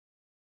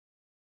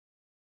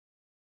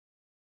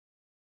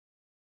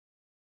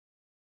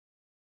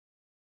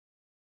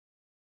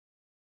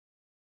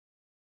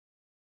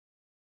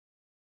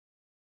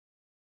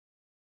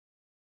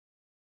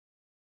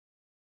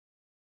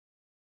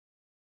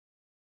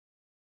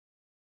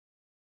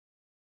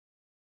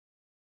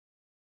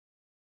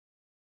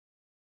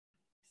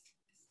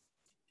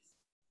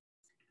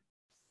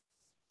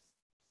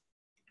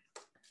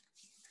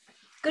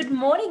Good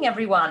morning,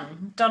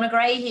 everyone. Donna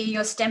Gray here,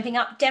 your Stamping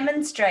Up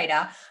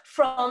demonstrator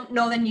from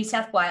Northern New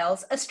South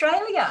Wales,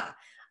 Australia.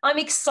 I'm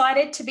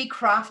excited to be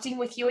crafting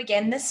with you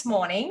again this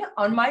morning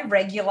on my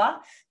regular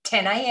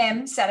 10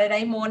 a.m.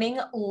 Saturday morning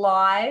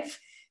live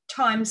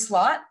time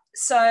slot.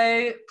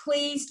 So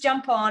please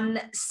jump on,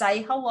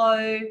 say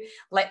hello,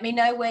 let me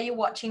know where you're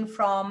watching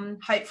from.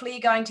 Hopefully you're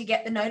going to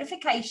get the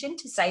notification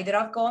to say that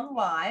I've gone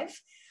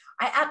live.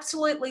 I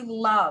absolutely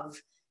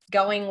love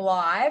going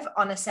live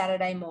on a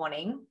Saturday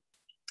morning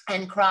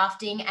and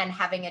crafting and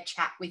having a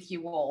chat with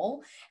you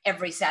all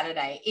every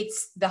Saturday.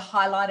 It's the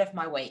highlight of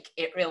my week.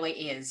 It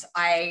really is.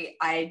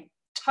 I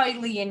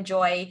totally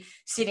enjoy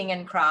sitting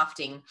and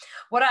crafting.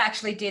 What I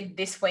actually did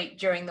this week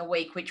during the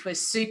week, which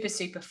was super,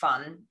 super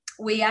fun,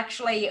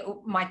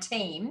 my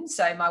team,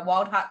 so my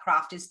Wild Heart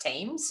Crafters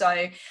team,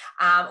 so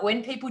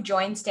when people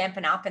join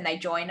Stampin' Up and they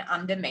join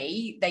under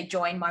me, they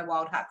join my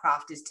Wild Heart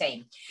Crafters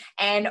team.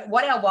 And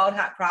what our Wild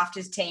Heart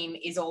Crafters team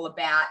is all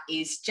about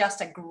is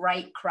just a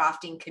great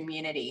crafting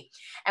community.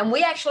 And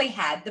we actually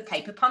had the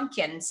paper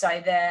pumpkin,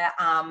 so the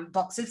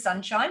box of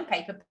sunshine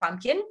paper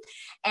pumpkin,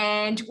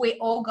 and we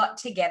all got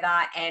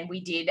together and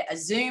we did a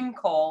Zoom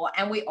call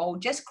and we all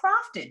just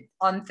crafted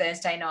on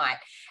Thursday night.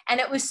 And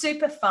it was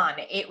super fun.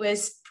 It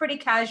was pretty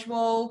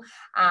casual.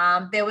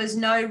 There was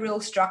no real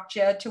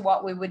structure to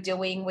what we were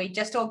doing. We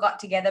just all got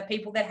together.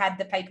 People that had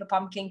the paper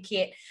pumpkin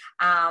kit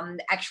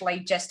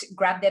actually just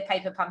grabbed their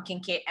paper pumpkin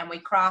kit and we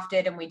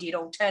crafted and we did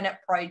alternate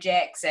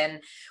projects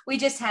and we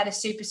just had a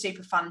super,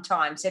 super fun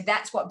time. So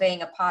that's what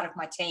being a part of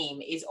my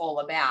team is all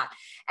about.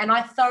 And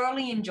I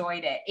thoroughly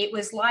enjoyed it. It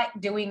was like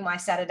doing my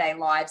Saturday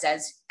lives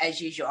as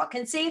usual. I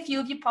can see a few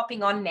of you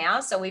popping on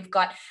now. So we've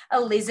got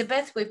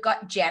Elizabeth, we've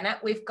got Janet,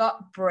 we've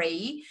got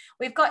Bree,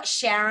 we've got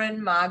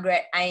Sharon,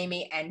 Margaret,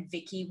 Amy, and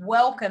Vicky.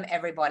 Welcome,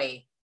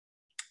 everybody.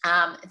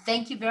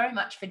 Thank you very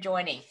much for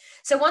joining.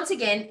 So once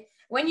again,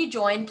 when you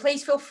join,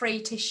 please feel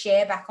free to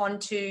share back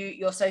onto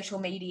your social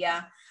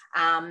media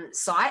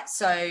site,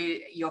 so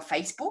your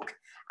Facebook.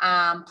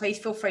 Please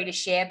feel free to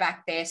share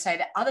back there so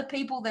that other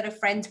people that are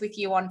friends with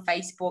you on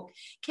Facebook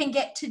can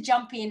get to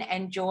jump in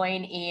and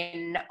join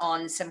in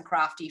on some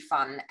crafty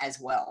fun as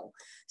well.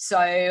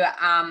 So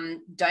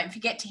don't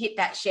forget to hit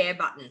that share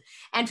button.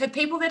 And for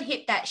people that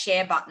hit that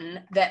share button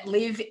that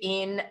live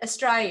in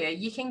Australia,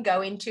 you can go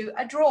into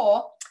a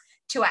draw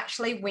to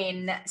actually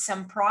win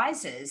some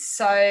prizes.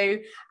 So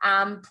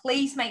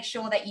please make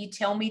sure that you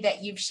tell me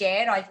that you've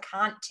shared. I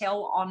can't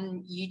tell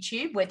on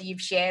YouTube whether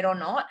you've shared or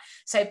not.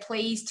 So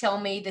please tell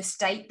me the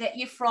state that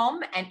you're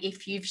from and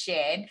if you've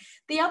shared.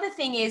 The other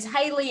thing is,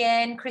 hey,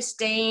 Leanne,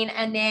 Christine,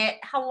 Annette,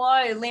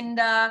 hello,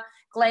 Linda,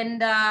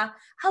 Glenda,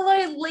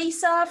 hello,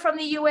 Lisa from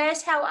the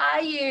US, how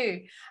are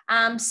you?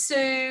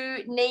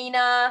 Sue,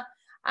 Nina,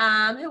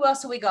 who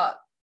else have we got?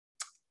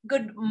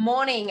 Good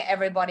morning,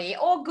 everybody,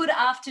 or good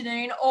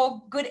afternoon,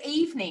 or good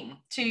evening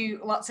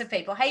to lots of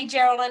people. Hey,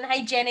 Geraldine.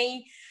 Hey,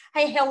 Jenny.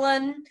 Hey,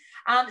 Helen.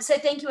 So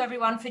thank you,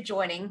 everyone, for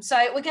joining. So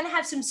we're going to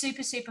have some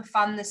super, super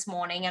fun this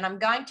morning, and I'm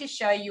going to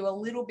show you a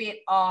little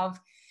bit of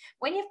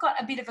when you've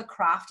got a bit of a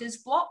crafter's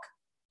block,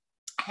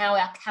 how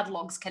our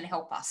catalogs can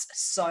help us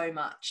so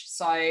much.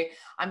 So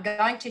I'm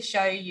going to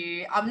show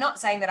you, I'm not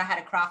saying that I had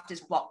a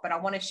crafter's block, but I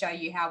want to show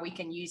you how we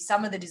can use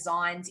some of the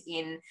designs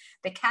in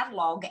the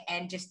catalog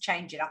and just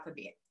change it up a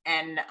bit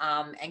and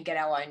get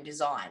our own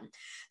design.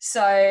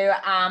 So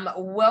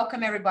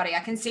welcome, everybody. I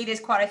can see there's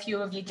quite a few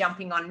of you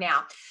jumping on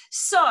now.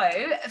 So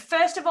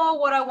first of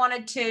all, what I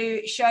wanted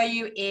to show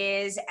you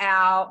is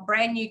our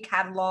brand new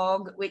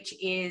catalog, which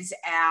is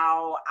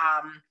our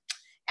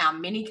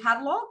mini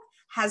catalog.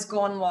 Has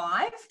gone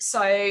live.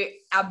 So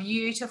our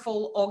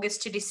beautiful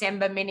August to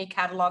December mini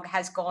catalog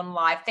has gone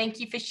live.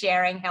 Thank you for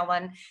sharing,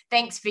 Helen.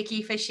 Thanks,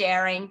 Vicky, for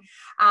sharing.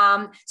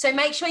 So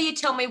make sure you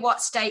tell me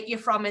what state you're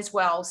from as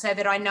well, so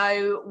that I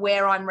know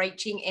where I'm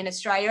reaching in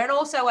Australia and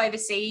also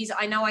overseas.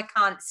 I know I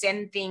can't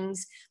send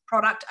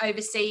product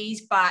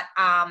overseas, but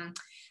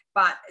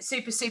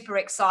super, super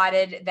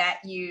excited that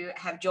you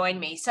have joined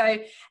me. So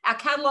our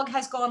catalog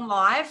has gone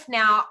live.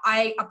 Now,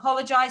 I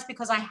apologize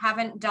because I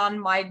haven't done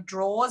my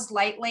draws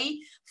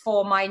lately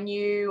for my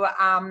new,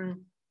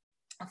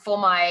 for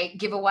my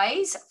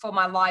giveaways, for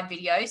my live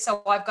videos.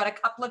 So I've got a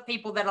couple of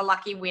people that are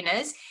lucky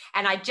winners,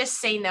 and I just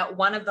seen that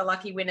one of the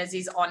lucky winners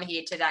is on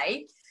here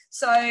today.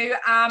 So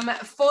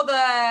for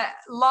the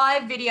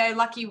live video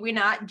lucky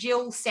winner,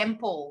 Jill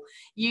Semple,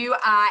 you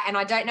are, and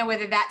I don't know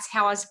whether that's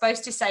how I'm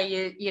supposed to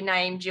say your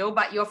name, Jill,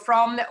 but you're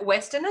from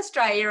Western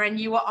Australia and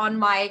you were on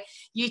my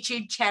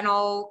YouTube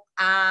channel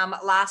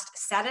last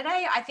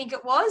Saturday, I think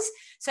it was.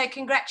 So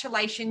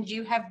congratulations,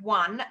 you have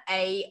won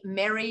a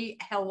Merry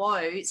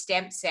Hello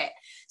stamp set.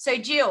 So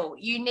Jill,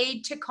 you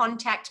need to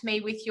contact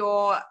me with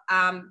your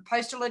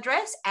postal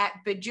address at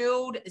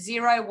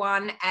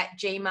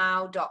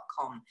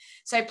bejeweled01@gmail.com.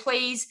 So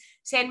please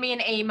send me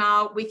an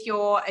email with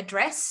your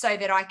address so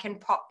that I can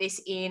pop this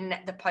in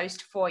the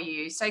post for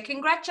you. So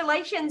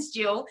congratulations,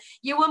 Jill.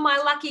 You were my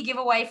lucky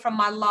giveaway from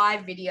my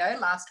live video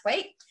last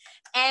week.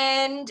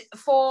 And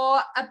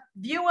for a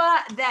viewer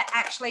that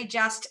actually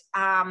just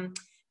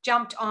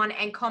jumped on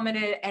and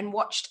commented and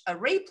watched a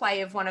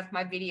replay of one of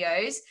my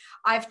videos,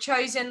 I've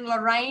chosen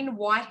Lorraine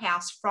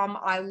Whitehouse from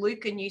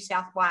Iluka, New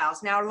South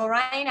Wales. Now,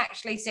 Lorraine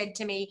actually said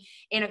to me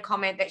in a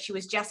comment that she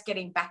was just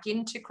getting back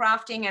into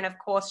crafting, and of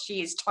course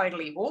she is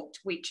totally hooked,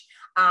 which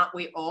aren't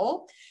we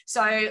all?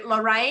 So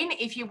Lorraine,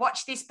 if you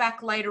watch this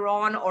back later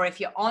on, or if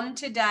you're on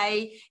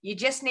today, you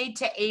just need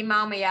to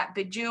email me at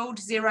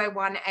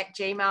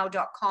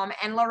bejeweled01@gmail.com.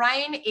 And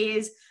Lorraine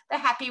is the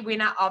happy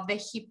winner of the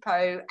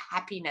Hippo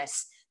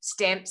Happiness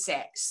stamp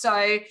set.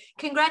 So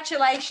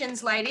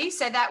congratulations, ladies.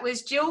 So that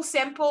was Jill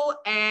Semple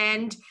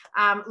and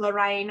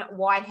Lorraine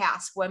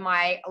Whitehouse were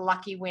my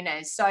lucky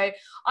winners. So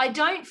I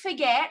don't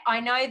forget, I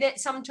know that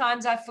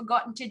sometimes I've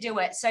forgotten to do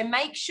it. So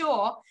make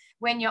sure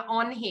when you're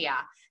on here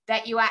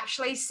that you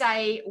actually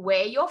say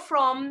where you're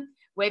from,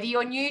 whether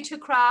you're new to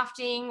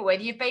crafting,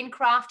 whether you've been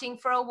crafting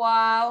for a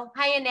while.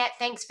 Hey, Annette,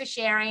 thanks for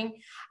sharing.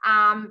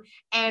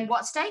 And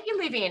what state you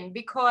live in,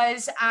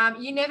 because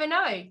you never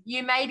know.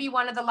 You may be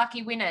one of the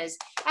lucky winners.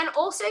 And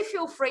also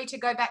feel free to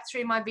go back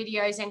through my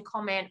videos and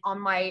comment on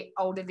my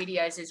older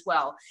videos as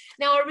well.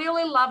 Now, I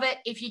really love it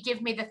if you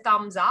give me the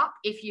thumbs up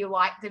if you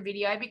like the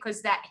video,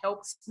 because that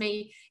helps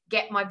me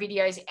get my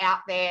videos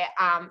out there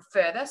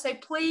further. So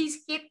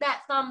please hit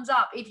that thumbs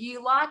up. If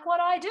you like what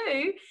I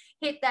do,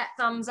 hit that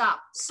thumbs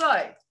up.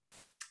 So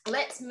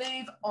let's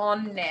move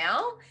on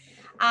now.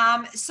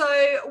 So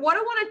what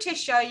I wanted to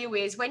show you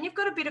is when you've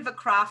got a bit of a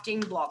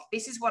crafting block,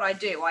 this is what I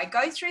do. I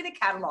go through the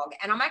catalog,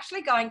 and I'm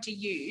actually going to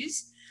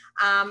use,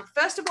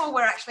 first of all,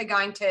 we're actually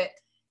going to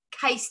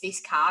case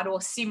this card, or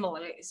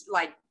similar,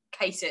 like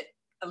case it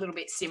a little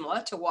bit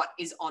similar to what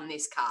is on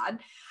this card.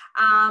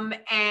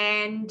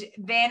 And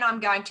then I'm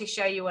going to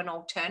show you an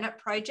alternate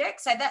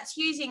project. So that's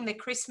using the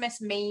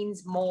Christmas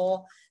Means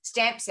More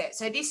stamp set.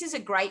 So this is a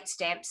great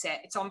stamp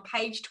set. It's on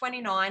page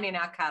 29 in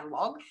our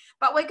catalog,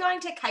 but we're going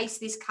to case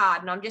this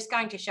card, and I'm just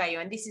going to show you.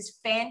 And this is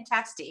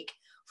fantastic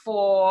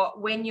for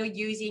when you're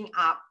using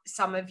up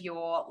some of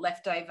your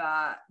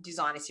leftover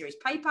designer series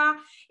paper.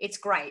 It's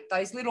great.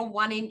 Those little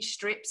 1-inch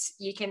strips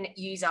you can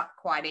use up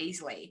quite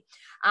easily.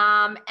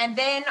 And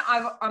then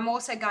I'm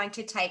also going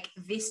to take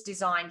this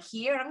design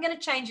here, and I'm going to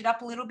change it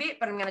up a little bit,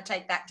 but I'm going to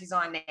take that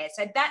design there.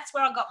 So that's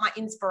where I got my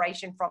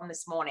inspiration from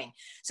this morning.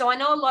 So I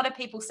know a lot of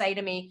people say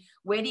to me,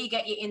 where do you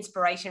get your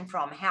inspiration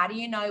from? How do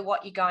you know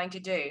what you're going to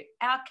do?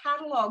 Our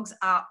catalogs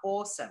are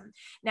awesome.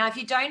 Now, if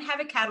you don't have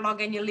a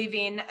catalog and you live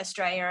in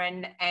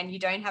Australia and you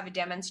don't have a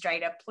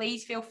demonstrator,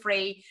 please feel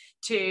free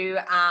to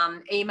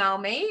email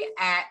me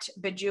at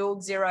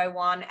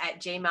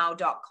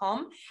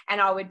bejeweled01@gmail.com,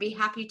 and I would be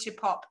happy to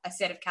pop a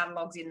set of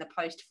catalogs in the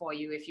post for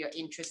you if you're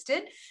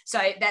interested. So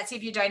that's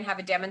if you don't have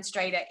a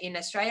demonstrator in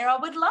Australia. I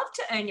would love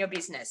to earn your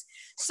business.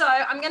 So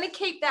I'm going to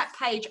keep that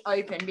page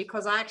open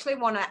because I actually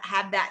want to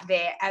have that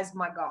there as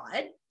my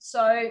guide.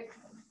 So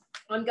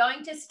I'm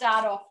going to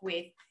start off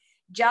with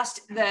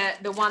just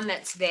the one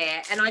that's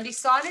there, and I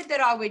decided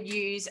that I would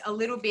use a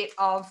little bit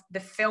of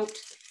the felt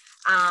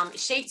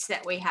sheets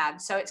that we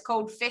have. So it's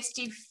called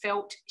Festive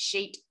Felt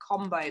Sheet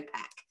Combo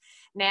Pack.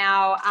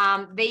 Now,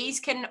 these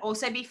can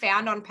also be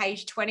found on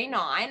page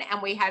 29,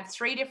 and we have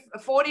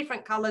four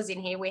different colors in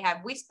here. We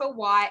have Whisper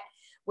White,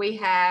 we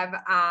have,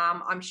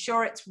 I'm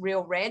sure it's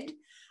Real Red,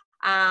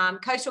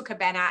 Coastal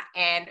Cabana,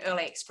 and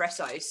Early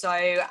Espresso. So,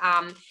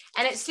 and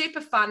it's super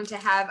fun to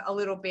have a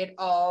little bit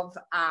of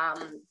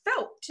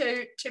felt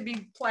to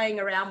be playing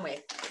around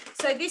with.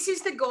 So this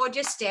is the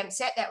gorgeous stamp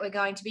set that we're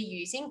going to be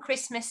using,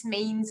 Christmas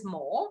Means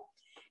More.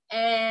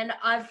 And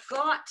I've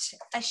got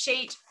a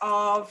sheet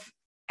of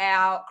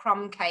our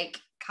crumb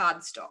cake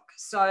cardstock.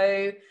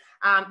 So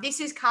this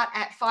is cut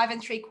at 5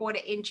 3/4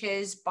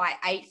 inches by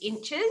 8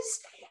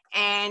 inches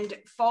and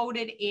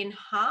folded in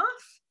half.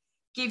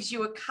 Gives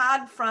you a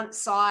card front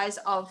size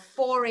of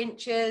 4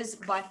 inches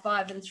by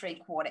 5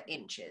 3/4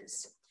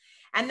 inches.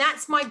 And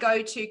that's my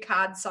go-to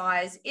card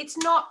size. It's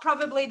not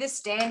probably the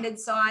standard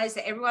size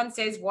that everyone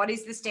says, what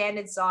is the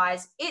standard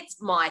size?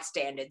 It's my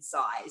standard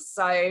size.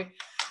 So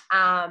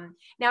now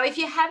if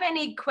you have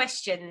any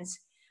questions,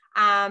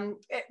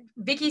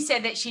 Vicky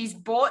said that she's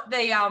bought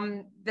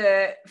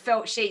the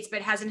felt sheets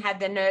but hasn't had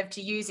the nerve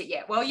to use it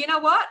yet. Well, you know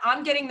what?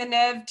 I'm getting the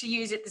nerve to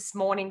use it this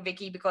morning,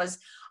 Vicky, because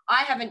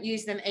I haven't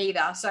used them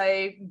either.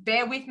 So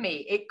bear with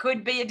me. It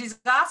could be a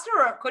disaster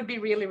or it could be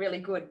really, really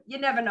good. You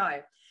never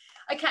know.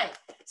 Okay,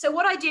 so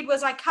what I did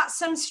was I cut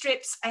some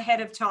strips ahead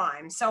of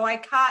time. So I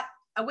cut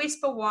a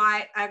Whisper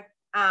White,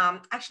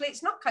 actually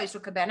it's not Coastal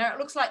Cabana, it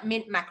looks like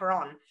Mint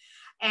Macaron,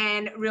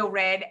 and Real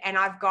Red, and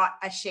I've got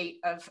a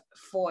sheet of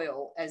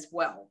foil as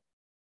well.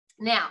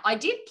 Now, I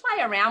did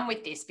play around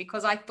with this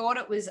because I thought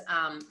it was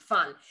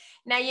fun.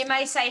 Now, you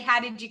may say, how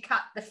did you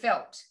cut the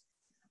felt?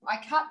 I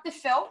cut the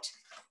felt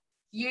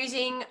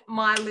using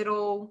my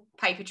little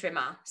paper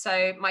trimmer.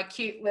 So my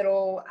cute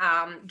little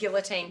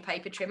guillotine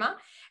paper trimmer.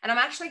 And I'm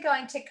actually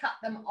going to cut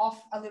them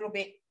off a little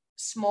bit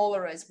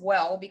smaller as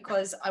well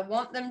because I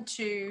want them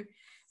to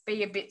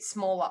be a bit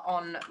smaller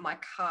on my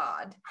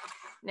card.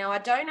 Now, I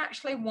don't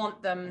actually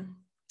want them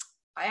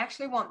I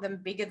actually want them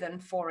bigger than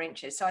 4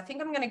 inches. So I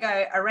think I'm going to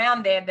go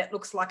around there. That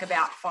looks like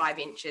about 5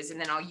 inches. And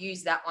then I'll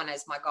use that one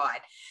as my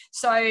guide.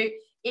 So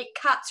it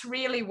cuts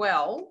really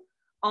well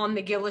on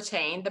the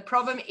guillotine. The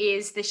problem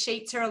is the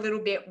sheets are a little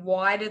bit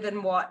wider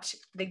than what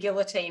the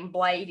guillotine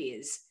blade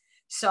is.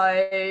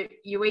 So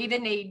you either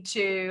need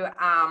to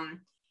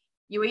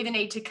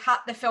cut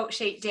the felt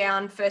sheet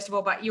down first of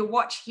all, but you'll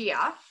watch here.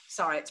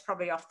 Sorry, it's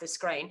probably off the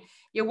screen.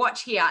 You'll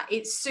watch here.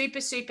 It's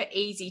super, super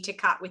easy to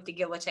cut with the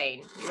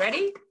guillotine. You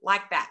ready?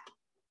 Like that.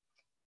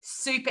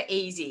 Super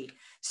easy.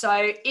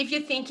 So if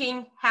you're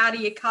thinking, how do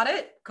you cut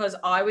it? Because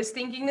I was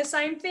thinking the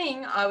same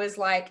thing. I was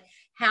like,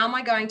 how am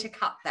I going to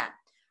cut that?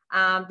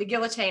 The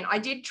guillotine. I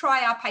did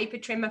try our paper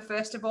trimmer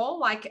first of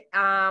all,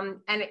 and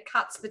it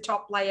cuts the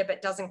top layer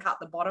but doesn't cut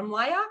the bottom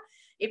layer.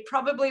 It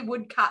probably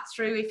would cut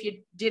through if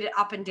you did it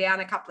up and down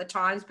a couple of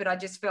times, but I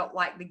just felt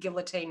like the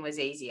guillotine was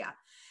easier.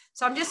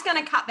 So I'm just going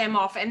to cut them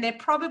off, and they're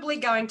probably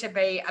going to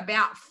be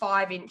about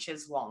 5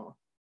 inches long.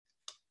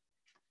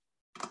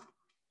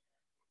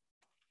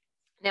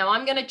 Now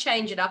I'm going to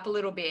change it up a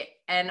little bit,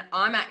 and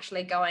I'm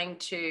actually going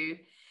to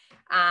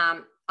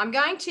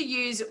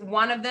use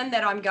one of them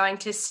that I'm going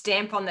to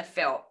stamp on the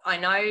felt. I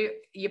know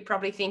you're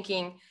probably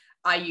thinking,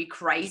 are you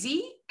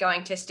crazy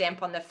going to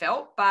stamp on the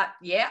felt? But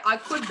yeah, I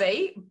could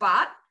be,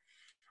 but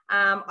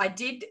I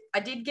did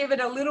give it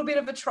a little bit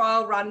of a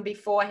trial run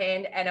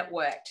beforehand and it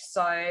worked.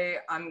 So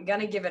I'm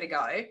going to give it a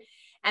go.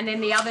 And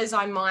then the others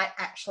I might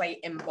actually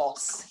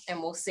emboss,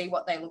 and we'll see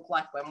what they look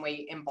like when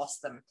we emboss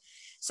them.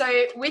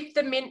 So with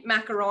the mint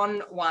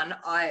macaron one,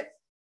 I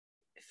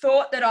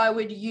thought that I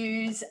would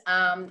use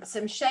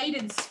some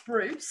shaded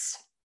spruce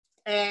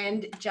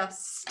and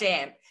just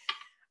stamp.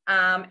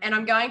 And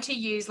I'm going to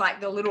use like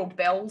the little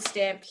bell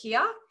stamp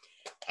here.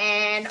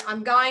 And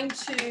I'm going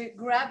to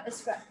grab a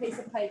scrap piece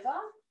of paper,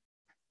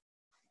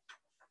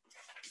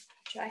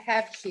 which I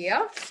have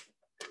here.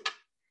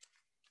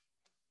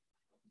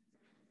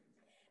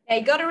 Now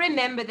you got to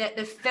remember that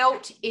the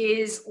felt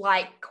is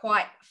like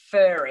quite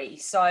furry.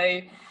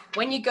 So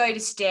when you go to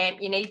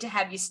stamp, you need to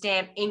have your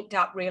stamp inked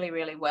up really,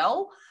 really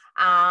well.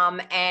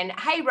 And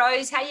hey,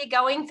 Rose, how you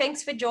going?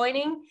 Thanks for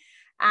joining.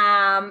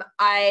 You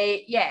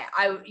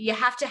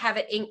have to have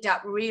it inked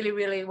up really,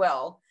 really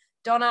well.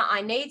 Donna,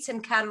 I need some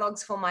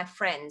catalogs for my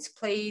friends.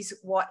 Please,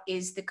 what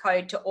is the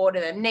code to order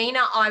them?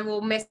 Nina, I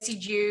will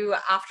message you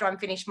after I'm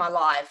finished my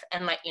live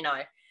and let you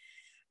know.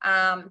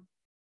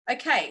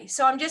 Okay,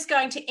 so I'm just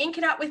going to ink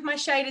it up with my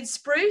shaded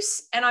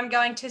spruce, and I'm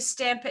going to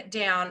stamp it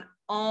down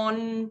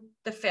on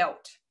the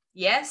felt.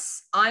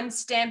 Yes, I'm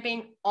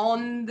stamping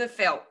on the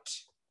felt,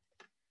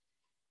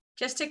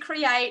 just to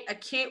create a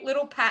cute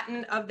little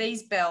pattern of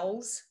these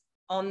bells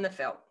on the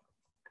felt.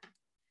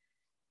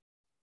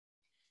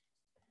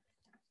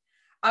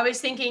 I was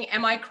thinking,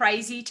 am I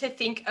crazy to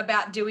think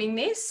about doing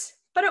this?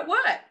 But it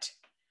worked.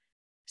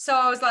 So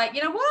I was like,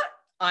 you know what?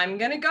 I'm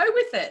going to go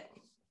with it.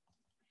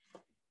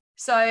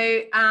 So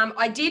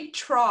I did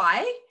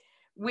try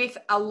with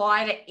a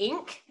lighter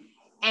ink,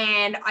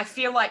 and I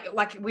feel like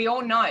we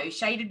all know,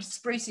 shaded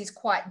spruce is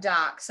quite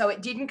dark. So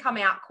it didn't come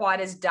out quite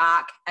as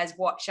dark as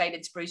what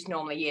shaded spruce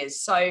normally is.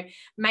 So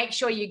make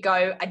sure you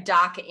go a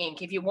darker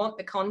ink. If you want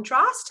the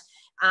contrast,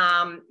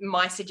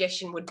 my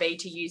suggestion would be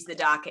to use the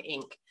darker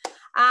ink.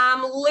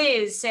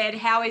 Liz said,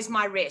 how is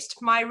my wrist?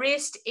 My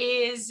wrist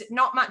is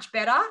not much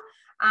better.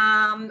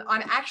 I'm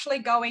actually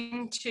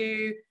going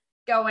to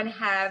go and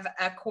have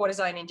a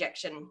cortisone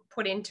injection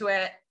put into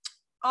it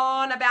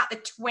on about the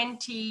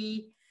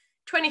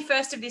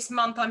 21st of this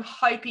month. I'm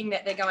hoping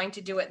that they're going to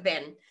do it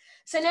then.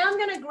 So now I'm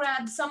going to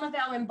grab some of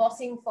our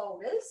embossing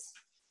folders,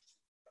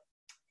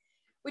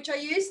 which I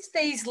used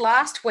these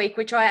last week,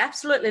 which I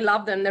absolutely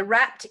love them, the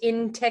wrapped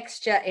in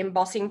texture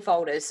embossing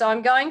folders. So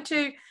I'm going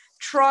to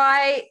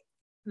try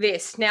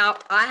this. Now,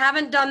 I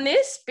haven't done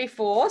this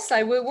before,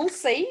 so we will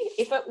see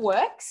if it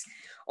works,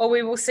 or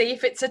we will see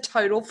if it's a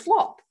total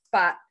flop.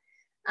 But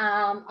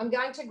I'm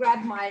going to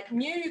grab my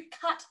new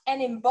cut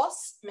and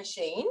emboss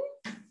machine,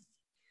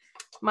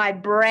 my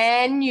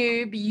brand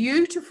new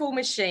beautiful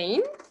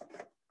machine.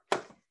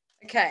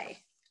 Okay,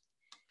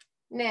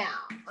 now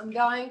I'm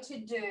going to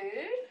do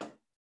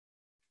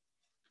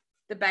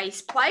the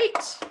base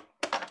plate.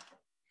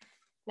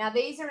 Now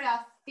these are our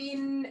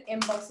thin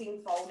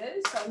embossing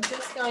folders, so I'm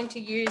just going to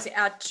use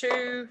our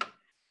 2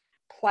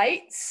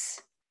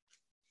 plates,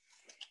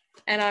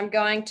 and I'm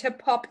going to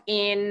pop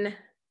in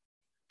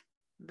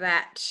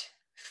that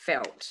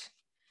felt.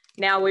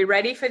 Now, are we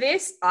ready for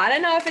this? I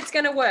don't know if it's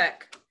going to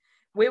work.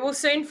 We will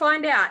soon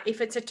find out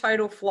if it's a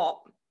total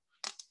flop.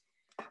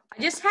 I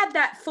just had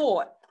that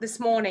thought this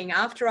morning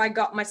after I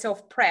got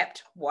myself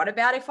prepped. What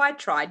about if I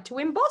tried to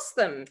emboss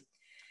them?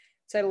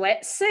 So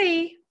let's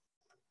see.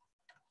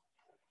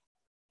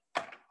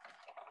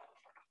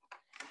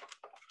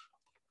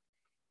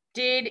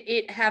 Did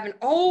it have an,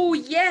 oh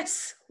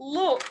yes,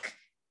 look,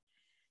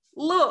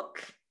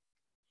 look.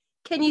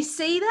 Can you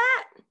see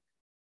that?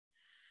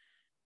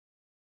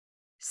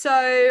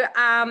 So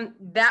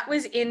that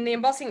was in the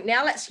embossing.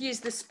 Now let's use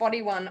the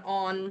spotty one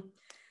on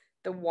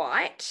the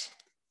white.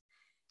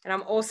 And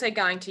I'm also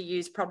going to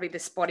use probably the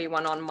spotty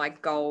one on my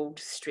gold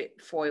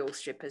strip, foil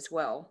strip as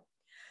well.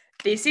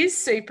 This is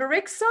super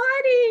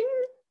exciting.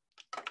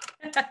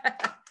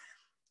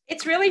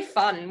 It's really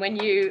fun when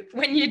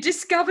you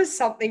discover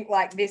something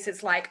like this.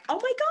 It's like, oh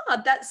my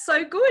God, that's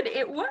so good.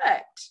 It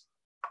worked.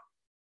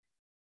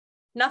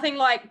 Nothing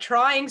like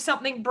trying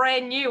something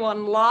brand new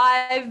on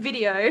live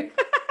video.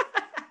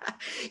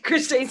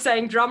 Christine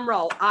saying drum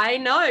roll. I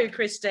know,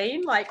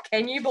 Christine. Like,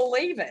 can you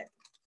believe it?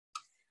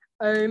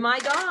 Oh my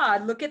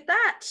God, look at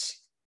that.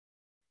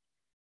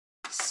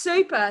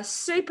 Super,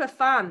 super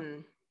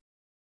fun.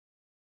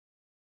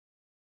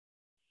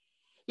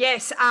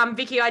 Yes,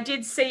 Vicky, I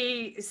did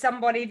see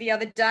somebody the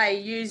other day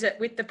use it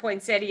with the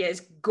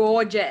poinsettias.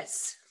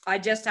 Gorgeous. I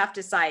just have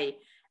to say,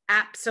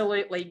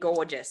 absolutely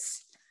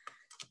gorgeous.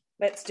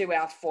 Let's do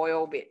our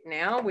foil bit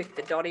now with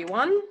the dotty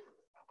one.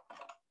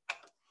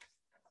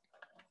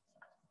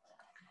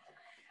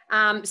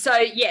 So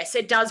yes,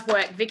 it does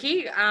work,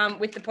 Vicky,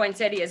 with the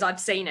poinsettias. I've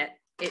seen it.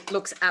 It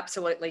looks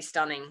absolutely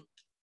stunning.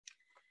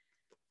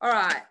 All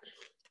right,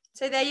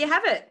 so there you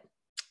have it.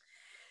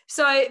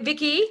 So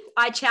Vicky,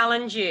 I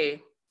challenge you.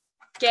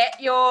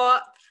 Get your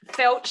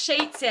felt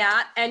sheets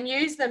out and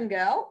use them,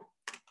 girl.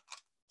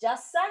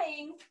 Just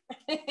saying.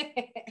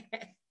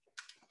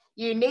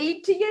 You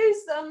need to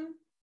use them.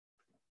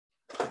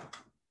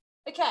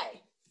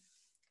 Okay.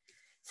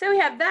 So we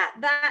have that,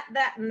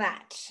 and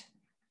that.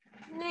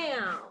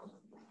 Now,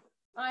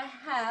 I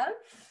have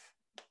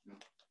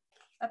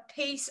a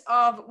piece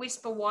of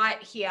Whisper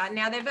White here.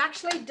 Now, they've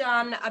actually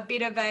done a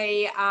bit of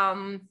a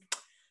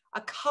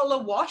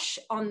color wash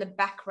on the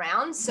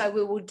background, so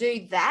we will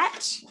do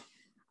that.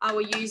 I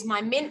will use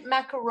my mint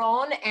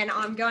macaron, and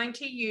I'm going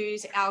to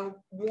use our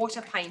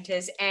water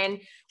painters. And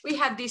we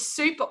have this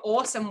super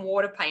awesome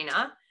water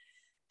painter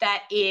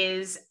that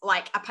is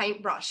like a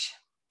paintbrush,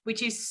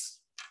 which is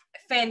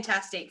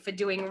fantastic for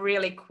doing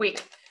really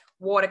quick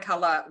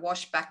watercolor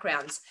wash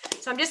backgrounds.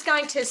 So I'm just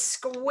going to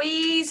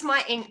squeeze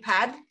my ink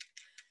pad.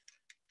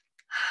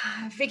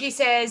 Vicky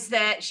says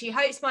that she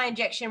hopes my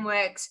injection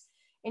works.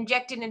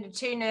 Injected into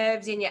 2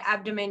 nerves in your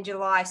abdomen,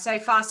 July. So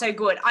far, so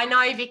good. I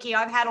know, Vicky,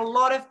 I've had a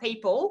lot of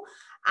people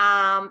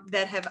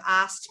that have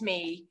asked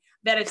me,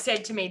 that have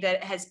said to me that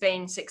it has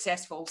been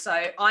successful.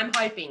 So I'm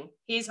hoping,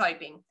 here's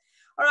hoping.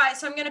 All right,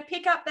 so I'm going to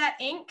pick up that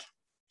ink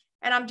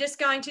and I'm just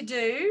going to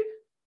do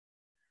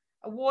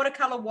a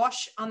watercolor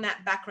wash on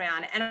that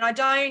background. And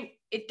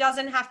it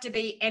doesn't have to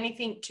be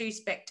anything too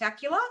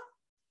spectacular.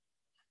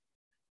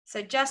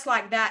 So just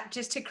like that,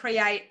 just to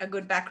create a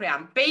good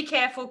background. Be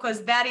careful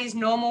because that is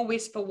normal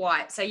Whisper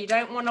White. So you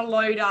don't want to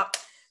load up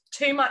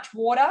too much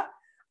water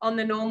on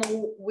the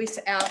normal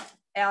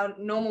our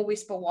normal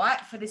Whisper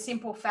White, for the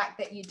simple fact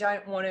that you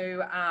don't want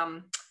to,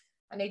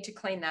 I need to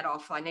clean that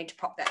off. I need to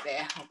pop that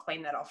there. I'll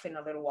clean that off in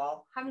a little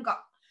while.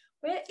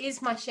 Where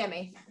is my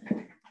chamois?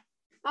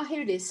 Oh,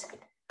 here it is.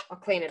 I'll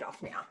clean it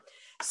off now.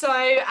 So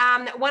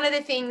one of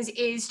the things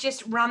is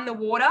just run the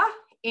water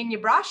in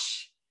your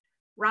brush,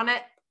 run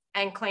it,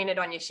 and clean it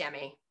on your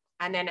chamois,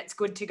 and then it's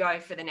good to go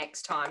for the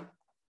next time.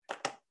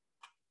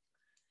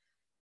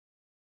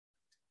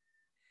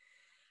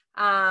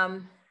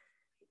 Now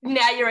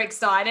you're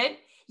excited.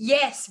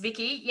 Yes,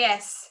 Vicky,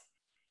 yes.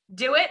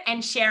 Do it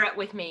and share it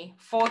with me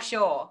for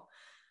sure.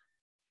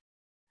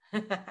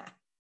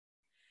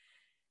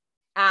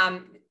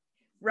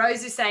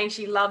 Rose is saying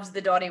she loves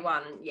the dotty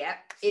one. Yeah,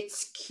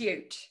 it's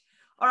cute.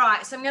 All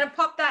right, so I'm going to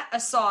pop that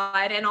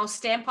aside and I'll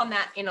stamp on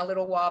that in a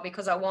little while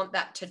because I want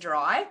that to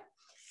dry.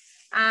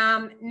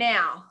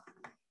 Now,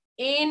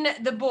 in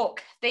the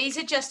book, these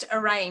are just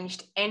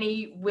arranged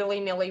any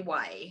willy-nilly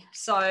way.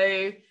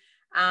 So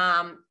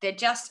they're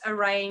just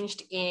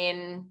arranged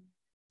in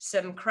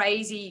some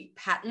crazy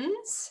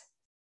patterns.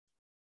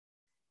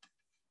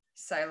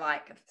 So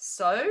like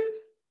so.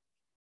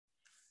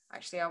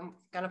 Actually, I'm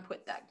going to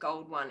put that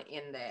gold one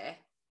in there.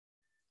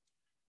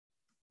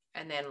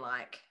 And then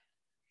like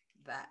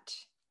that.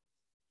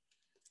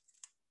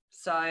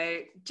 So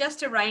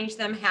just arrange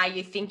them how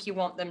you think you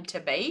want them to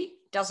be.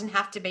 Doesn't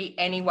have to be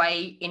any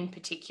way in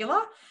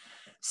particular.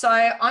 So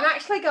I'm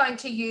actually going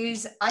to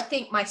use, I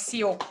think, my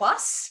Seal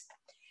Plus.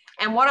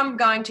 And what I'm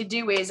going to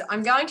do is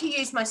I'm going to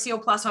use my Seal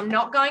Plus. I'm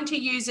not going to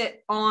use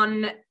it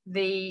on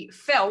the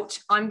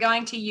felt. I'm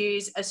going to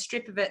use a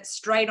strip of it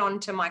straight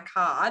onto my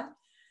card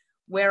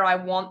where I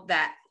want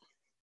that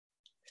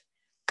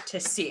to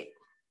sit.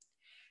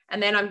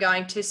 And then I'm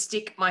going to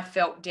stick my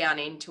felt down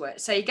into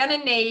it. So you're going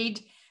to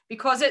need,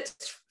 because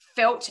it's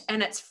felt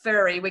and it's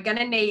furry, we're going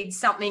to need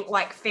something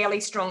like fairly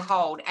strong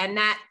hold, and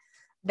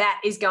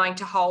that is going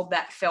to hold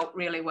that felt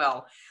really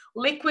well.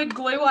 Liquid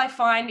glue, I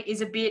find,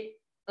 is a bit,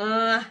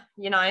 a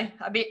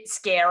bit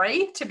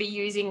scary to be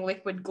using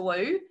liquid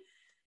glue.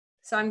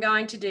 So I'm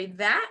going to do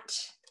that.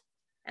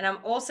 And I'm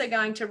also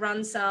going to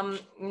run some,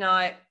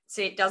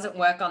 see, it doesn't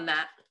work on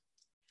that.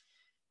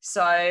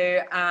 So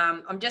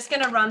I'm just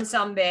going to run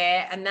some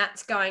there, and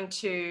that's going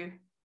to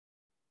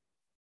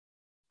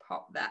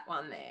pop that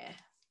one there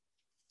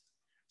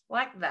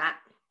like that.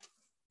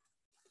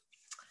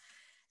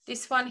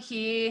 This one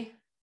here,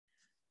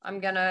 I'm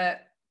going to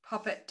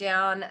pop it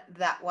down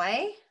that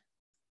way.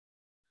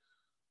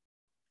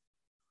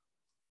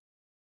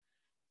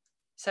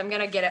 So I'm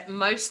going to get it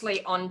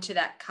mostly onto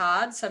that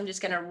card. So I'm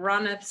just going to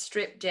run a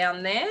strip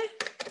down there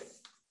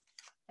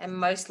and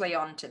mostly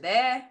onto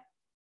there.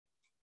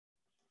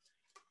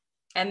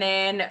 And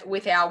then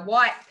with our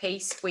white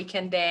piece, we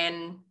can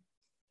then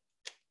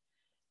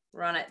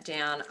run it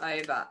down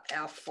over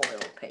our foil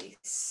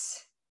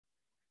piece.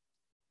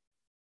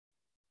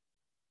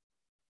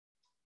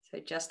 So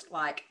just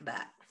like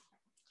that.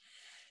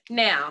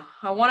 Now,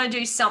 I want to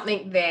do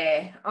something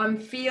there. I'm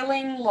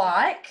feeling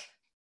like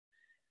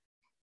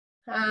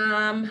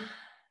I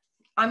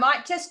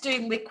might just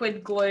do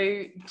liquid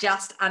glue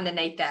just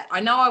underneath that. I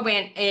know I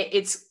went,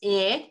 it's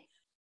air,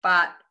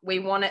 but we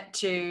want it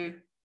to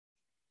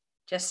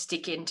just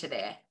stick into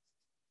there.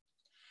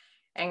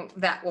 And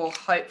that will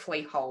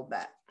hopefully hold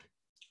that.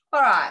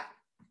 All right.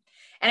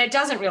 And it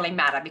doesn't really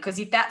matter because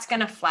if that's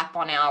going to flap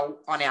on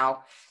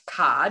our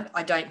card,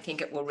 I don't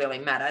think it will really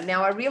matter.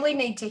 Now, I really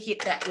need to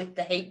hit that with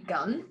the heat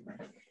gun.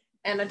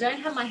 And I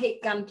don't have my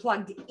heat gun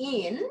plugged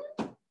in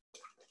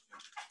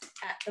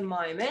at the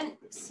moment.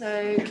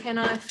 So can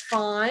I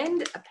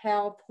find a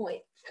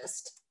PowerPoint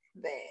just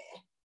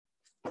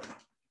there?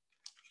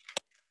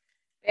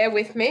 Bear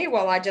with me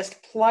while I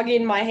just plug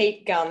in my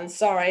heat gun.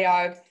 Sorry,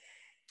 I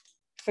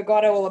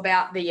forgot all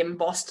about the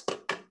embossed,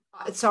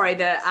 sorry,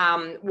 the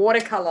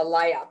watercolor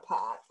layer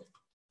part.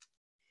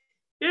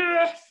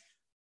 Yeah.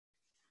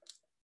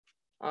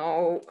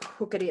 I'll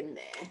hook it in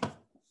there.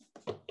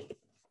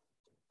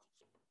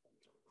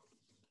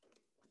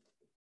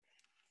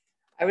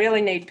 I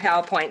really need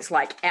PowerPoints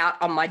like out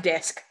on my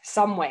desk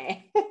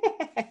somewhere.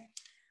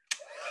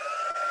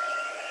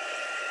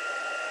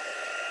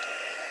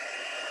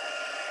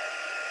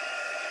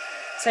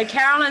 So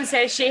Carolyn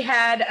says she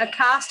had a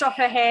cast off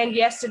her hand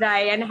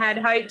yesterday and had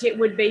hoped it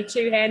would be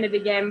two-handed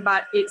again,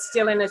 but it's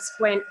still in a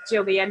squint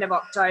till the end of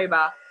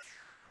October.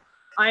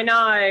 I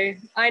know.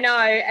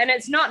 And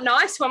it's not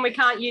nice when we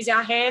can't use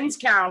our hands,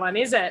 Carolyn,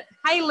 is it?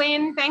 Hey,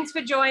 Lynn, thanks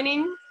for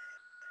joining.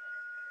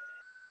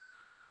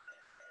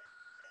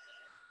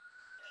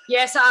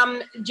 Yes,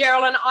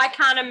 Geraldine, I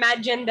can't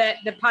imagine that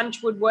the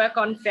punch would work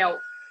on felt.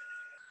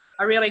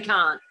 I really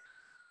can't.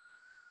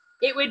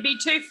 It would be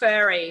too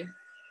furry.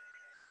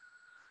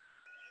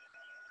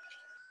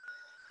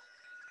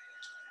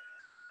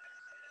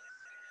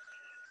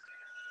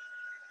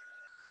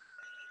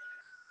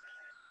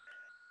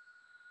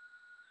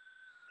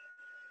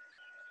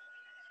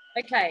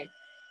 Okay.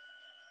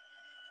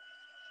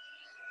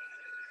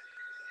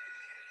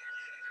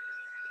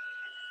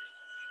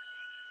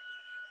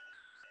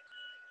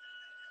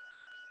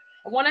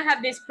 I want to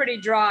have this pretty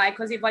dry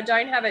because if I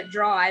don't have it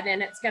dry,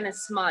 then it's going to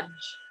smudge.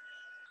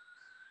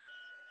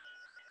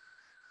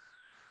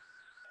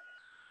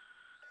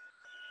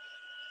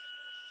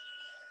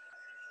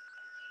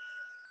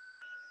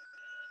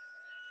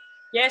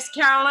 Yes,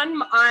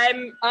 Carolyn,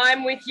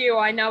 I'm with you.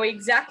 I know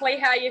exactly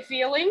how you're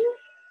feeling.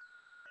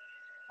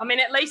 I mean,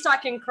 at least I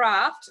can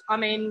craft. I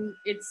mean,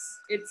 it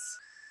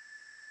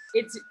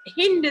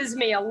hinders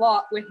me a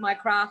lot with my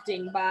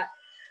crafting, but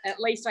at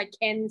least I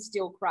can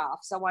still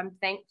craft. So I'm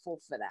thankful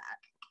for that.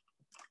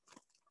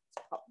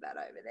 Let's pop that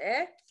over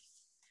there.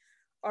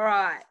 All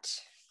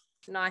right,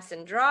 nice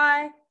and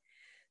dry.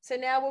 So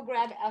now we'll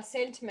grab our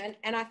sentiment,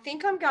 and I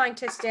think I'm going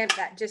to stamp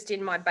that just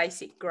in my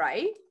basic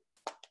grey.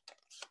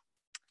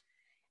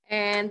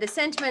 And the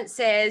sentiment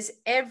says,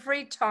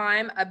 every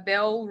time a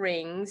bell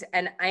rings,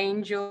 an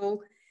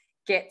angel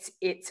gets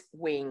its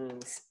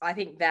wings. I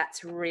think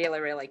that's really,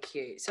 really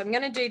cute. So I'm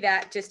going to do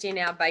that just in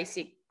our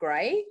basic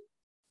grey.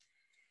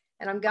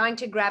 And I'm going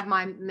to grab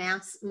my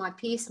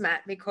Pierce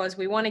mat because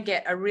we want to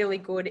get a really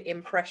good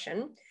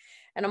impression.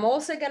 And I'm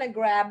also going to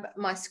grab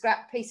my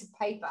scrap piece of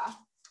paper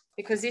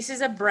because this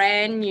is a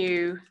brand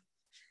new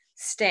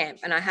stamp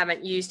and I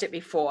haven't used it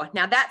before.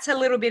 Now that's a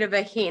little bit of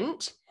a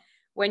hint.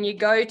 When you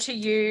go to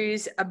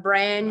use a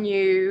brand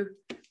new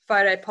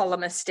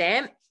photopolymer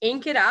stamp,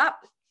 ink it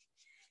up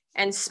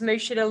and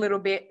smoosh it a little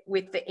bit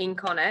with the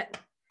ink on it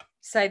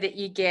so that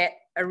you get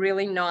a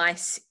really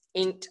nice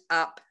inked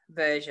up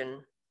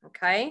version,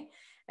 okay?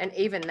 And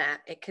even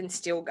that, it can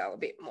still go a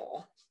bit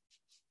more.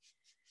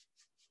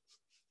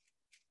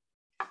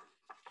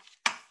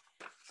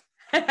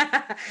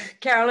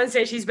 Carolyn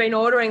says she's been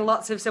ordering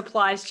lots of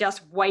supplies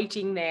just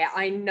waiting there.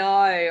 I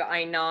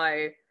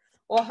know.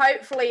 Well,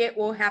 hopefully it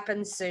will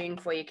happen soon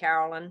for you,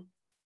 Carolyn.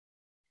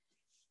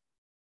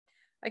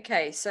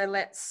 Okay, so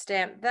let's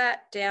stamp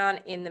that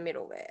down in the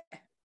middle there.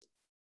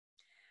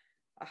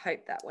 I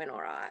hope that went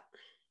all right.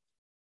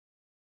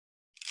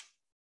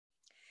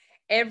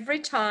 Every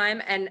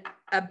time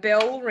a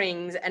bell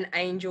rings, an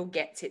angel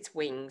gets its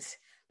wings.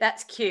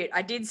 That's cute.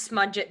 I did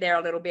smudge it there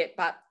a little bit,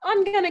 but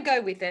I'm going to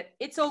go with it.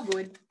 It's all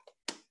good.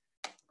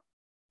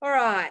 All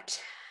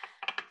right.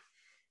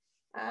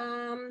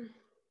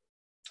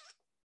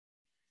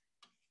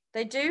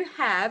 They do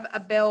have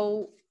a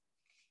bell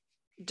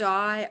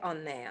die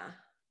on there.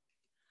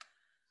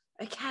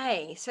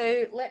 Okay,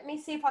 so let me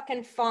see if I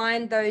can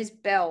find those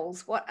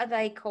bells. What are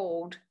they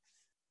called?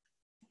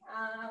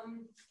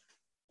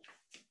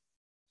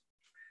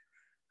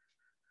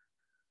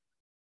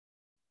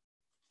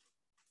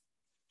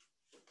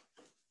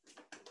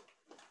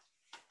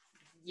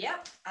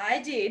 Yep,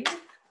 I did.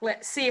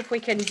 Let's see if we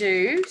can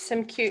do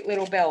some cute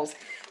little bells.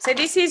 So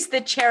this is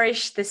the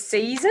Cherish the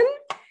Season,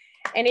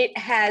 and it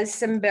has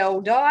some bell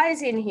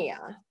dies in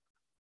here.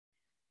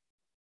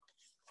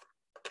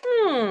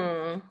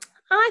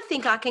 I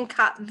think I can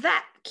cut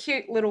that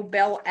cute little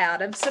bell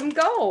out of some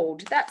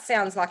gold. That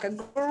sounds like a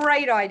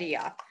great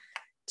idea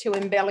to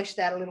embellish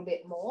that a little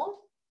bit more.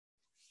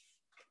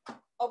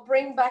 I'll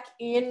bring back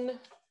in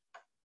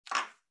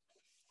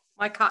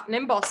my cut and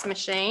emboss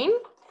machine.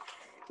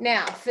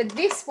 Now for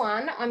this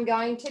one, I'm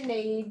going to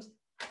need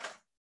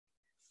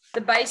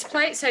the base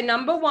plate. So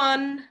number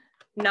 1,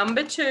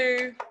 number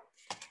 2,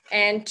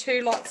 and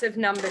 2 lots of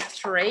number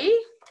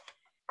 3,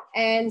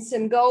 and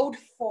some gold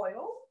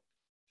foil.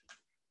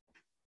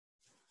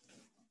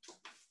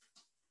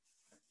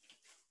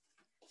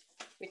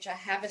 Which I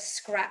have a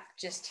scrap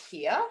just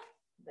here,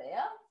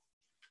 there.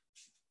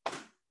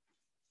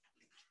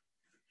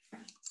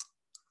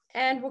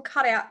 And we'll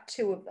cut out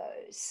 2 of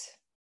those.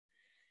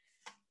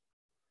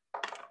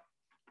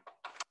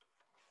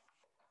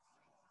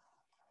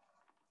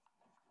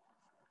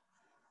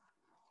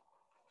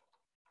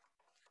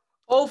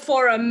 All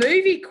 4 are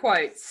movie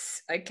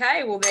quotes.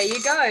 Okay, well, there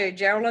you go.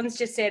 Geraldine's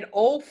just said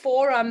all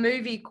 4 are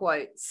movie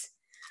quotes.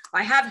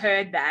 I have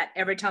heard that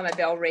every time a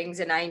bell rings,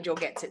 an angel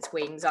gets its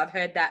wings. I've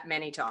heard that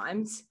many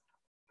times.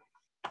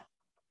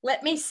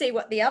 Let me see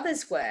what the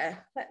others were.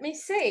 Let me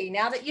see.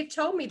 Now that you've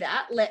told me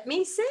that, let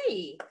me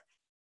see.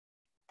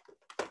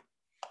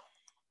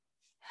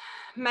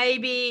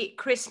 Maybe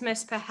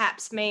Christmas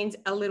perhaps means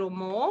a little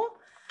more.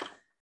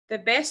 The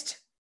best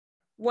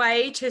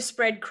way to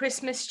spread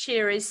Christmas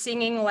cheer is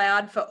singing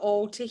loud for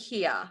all to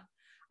hear.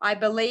 I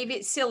believe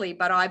it's silly,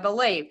 but I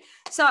believe.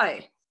 So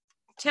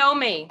tell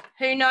me,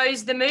 who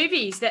knows the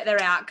movies that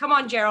they're out? Come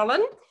on,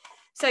 Geraldine.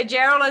 So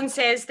Geraldine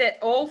says that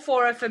all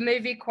 4 are for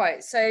movie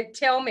quotes. So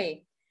tell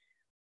me,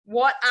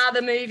 what are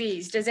the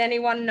movies? Does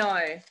anyone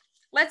know?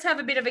 Let's have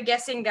a bit of a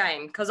guessing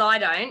game, because I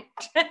don't.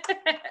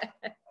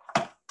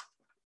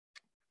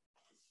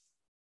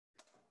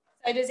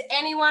 So does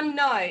anyone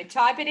know?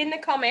 Type it in the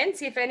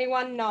comments if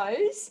anyone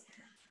knows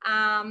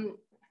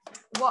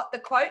what the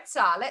quotes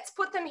are. Let's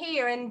put them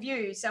here in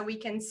view so we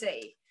can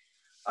see.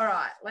 All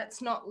right,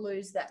 let's not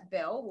lose that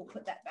bell. We'll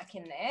put that back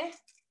in there.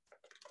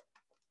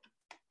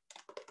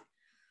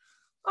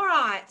 All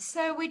right,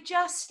 so we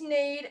just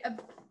need a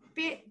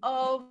bit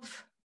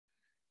of,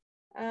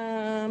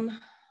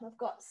 I've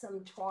got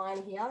some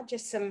twine here,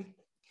 just some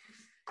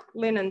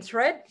linen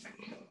thread.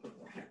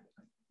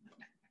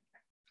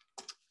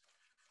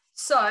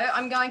 So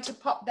I'm going to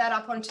pop that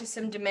up onto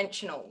some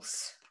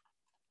dimensionals.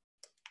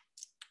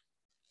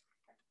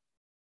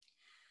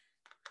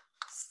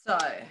 So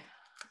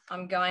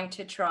I'm going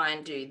to try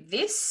and do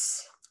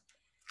this.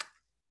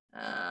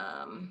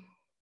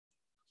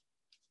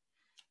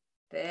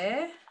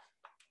 There.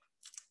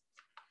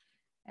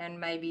 And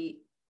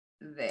maybe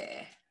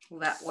there. Will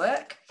that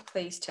work?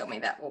 Please tell me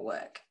that will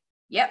work.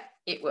 Yep,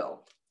 it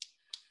will.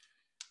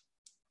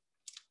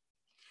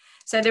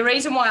 So the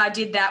reason why I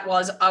did that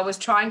was I was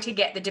trying to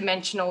get the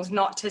dimensionals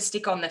not to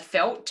stick on the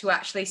felt, to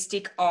actually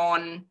stick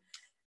on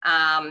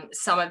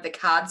some of the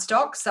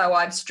cardstock. So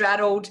I've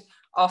straddled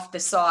off the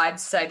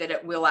sides so that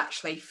it will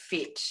actually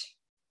fit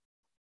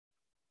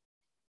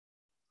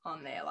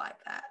on there like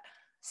that.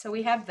 So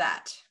we have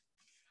that.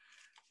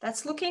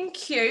 That's looking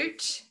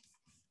cute.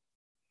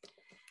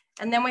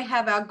 And then we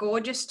have our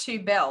gorgeous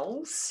 2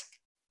 bells.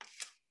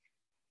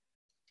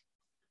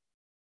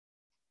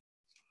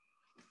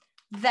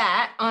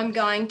 That I'm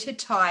going to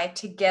tie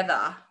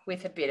together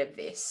with a bit of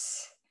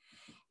this.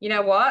 You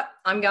know what?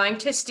 I'm going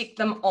to stick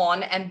them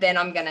on and then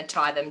I'm going to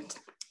tie them.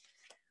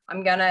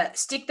 I'm going to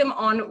stick them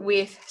on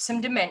with some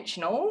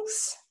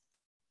dimensionals.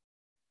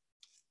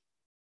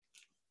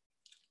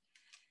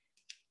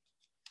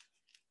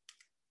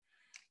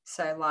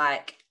 So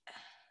like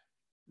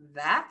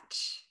that.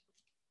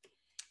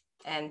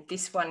 And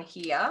this one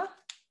here,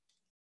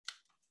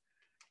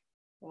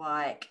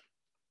 like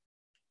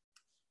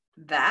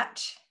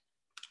that.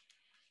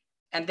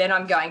 And then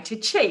I'm going to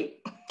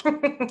cheat.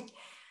 I'm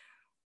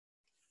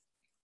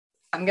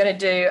going to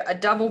do a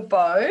double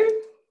bow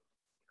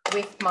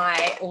with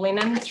my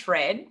linen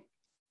thread.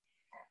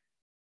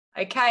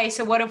 Okay,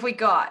 so what have we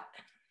got?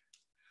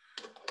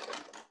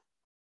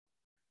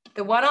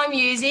 The one I'm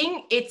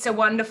using, It's a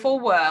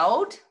Wonderful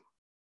World.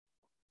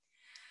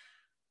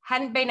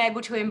 Hadn't been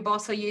able to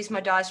emboss or use my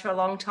dies for a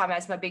long time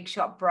as my big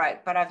shop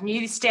broke, but I've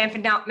new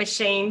Stampin' Up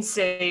machine,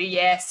 Sue.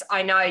 Yes,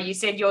 I know. You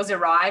said yours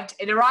arrived.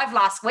 It arrived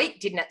last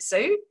week, didn't it,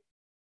 Sue?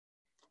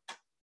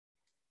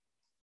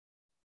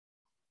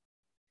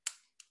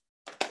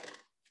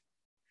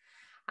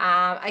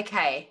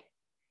 Okay.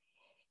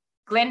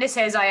 Glenda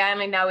says, I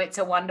only know It's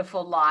a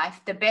Wonderful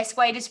Life. The best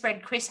way to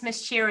spread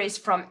Christmas cheer is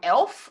from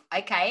Elf.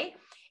 Okay.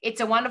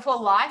 It's a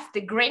Wonderful Life,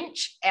 The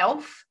Grinch,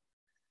 Elf.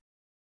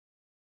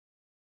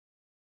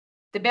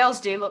 The bells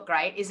do look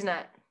great, isn't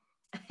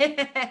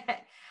it?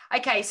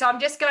 Okay, so I'm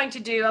just going to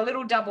do a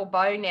little double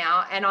bow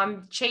now, and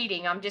I'm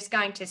cheating. I'm just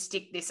going to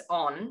stick this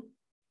on.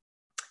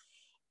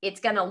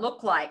 It's going to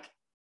look like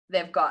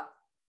they've got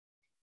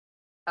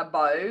a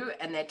bow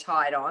and they're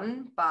tied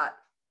on, but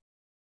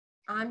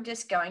I'm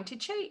just going to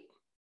cheat.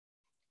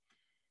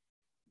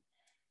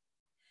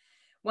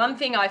 One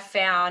thing I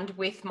found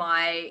with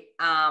my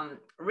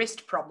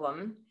wrist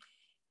problem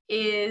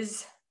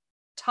is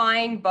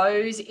tying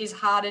bows is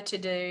harder to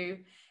do,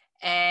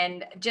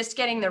 and just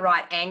getting the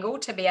right angle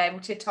to be able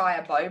to tie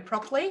a bow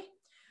properly.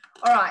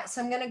 All right, so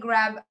I'm going to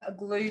grab a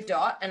glue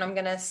dot and I'm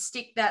going to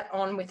stick that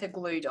on with a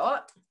glue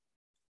dot.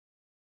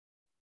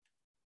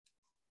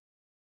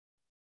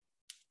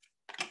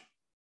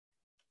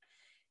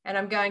 And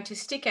I'm going to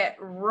stick it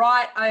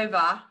right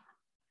over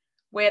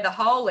where the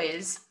hole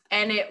is,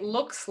 and it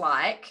looks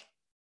like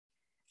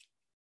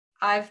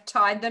I've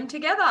tied them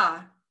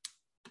together.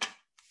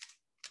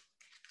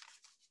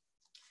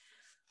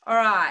 All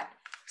right,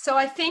 so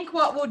I think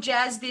what will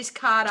jazz this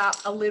card up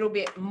a little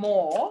bit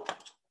more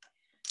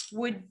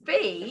would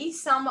be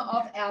some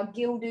of our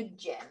gilded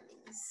gems.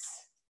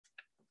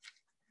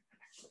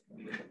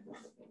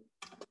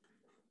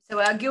 So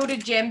our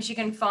gilded gems you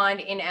can find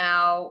in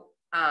our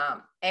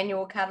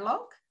annual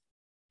catalogue.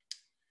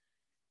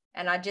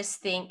 And I just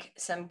think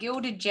some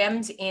gilded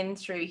gems in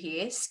through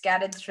here,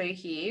 scattered through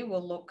here,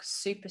 will look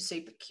super,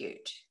 super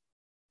cute.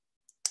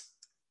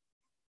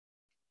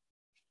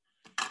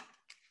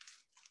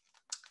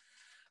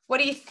 What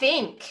do you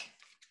think?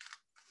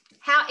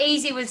 How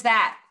easy was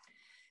that?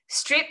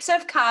 Strips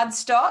of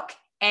cardstock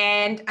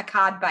and a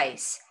card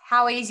base.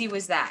 How easy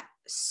was that?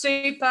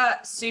 Super,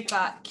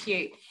 super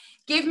cute.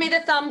 Give me the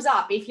thumbs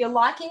up. If you're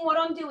liking what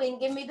I'm doing,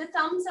 give me the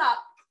thumbs up.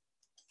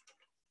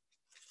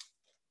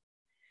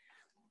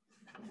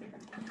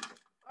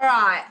 All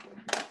right.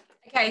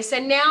 Okay, so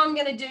now I'm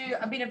going to do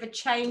a bit of a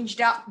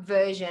changed up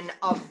version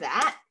of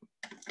that.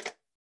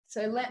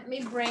 So let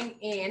me bring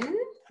in,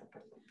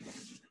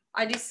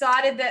 I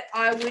decided that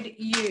I would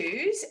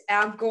use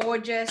our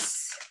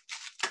gorgeous,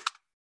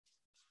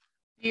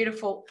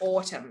 beautiful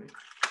autumn.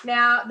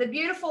 Now, the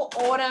beautiful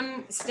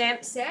autumn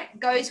stamp set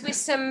goes with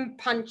some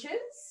punches.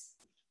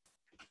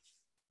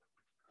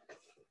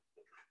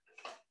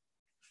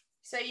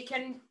 So you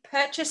can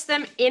purchase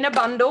them in a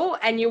bundle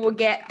and you will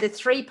get the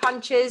 3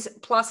 punches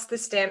plus the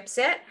stamp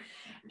set.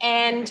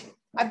 And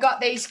I've got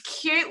these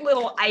cute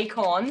little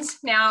acorns.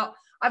 Now,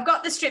 I've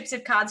got the strips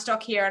of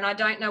cardstock here and I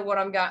don't know what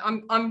I'm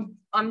going,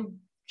 I'm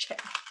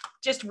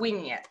just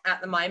winging it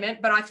at the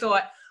moment, but I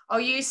thought I'll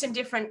use some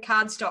different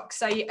cardstock,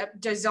 so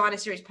designer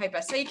series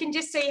paper, so you can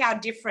just see how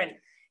different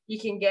you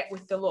can get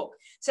with the look.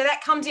 So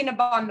that comes in a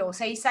bundle.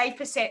 So you save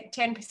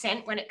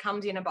 10% when it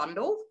comes in a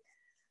bundle.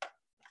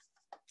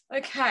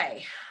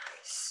 Okay,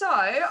 so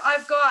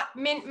I've got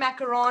mint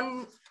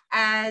macaron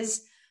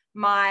as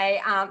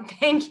my,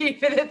 thank you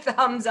for the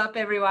thumbs up,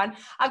 everyone.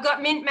 I've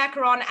got mint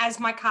macaron as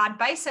my card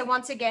base. So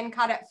once again,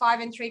 cut it 5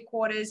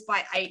 3/4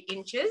 by 8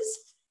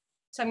 inches.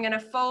 So I'm going to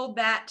fold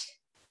that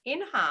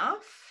in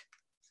half.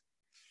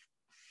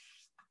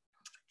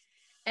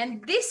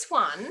 And this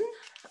one,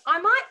 I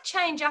might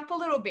change up a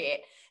little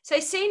bit. So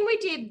seeing we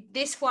did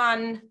this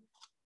one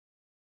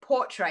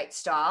portrait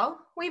style,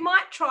 we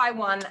might try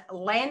one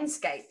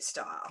landscape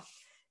style.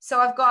 So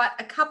I've got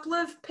a couple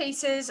of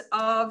pieces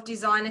of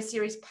designer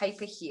series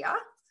paper here,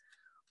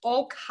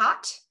 all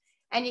cut,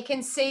 and you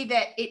can see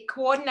that it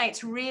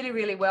coordinates really,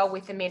 really well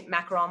with the mint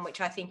macaron, which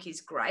I think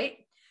is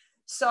great.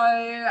 So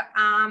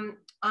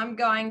I'm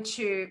going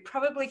to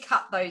probably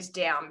cut those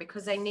down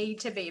because they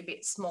need to be a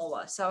bit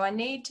smaller. So I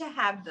need to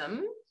have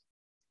them,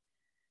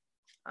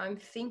 I'm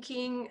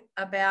thinking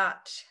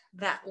about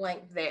that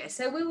length there.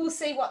 So we will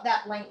see what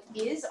that length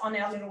is on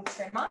our little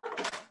trimmer.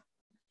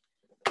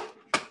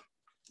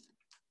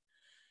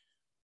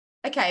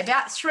 Okay,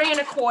 about 3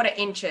 1/4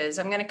 inches.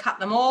 I'm going to cut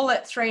them all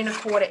at 3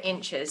 1/4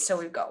 inches. So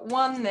we've got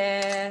one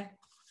there,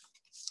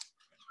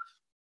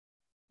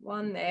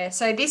 one there.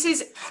 So this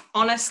is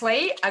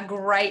honestly a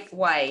great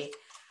way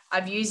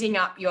of using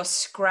up your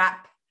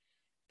scrap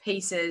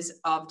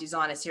pieces of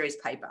designer series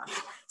paper.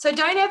 So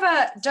don't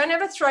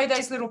ever throw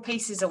those little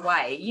pieces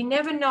away. You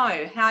never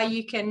know how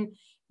you can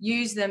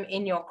use them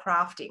in your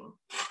crafting.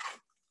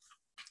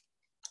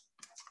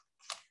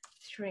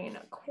 3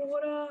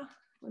 1/4.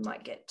 We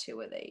might get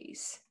 2 of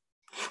these.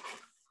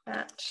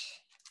 That.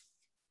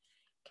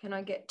 Can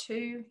I get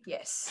 2?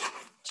 Yes,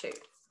 2.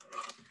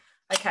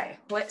 Okay,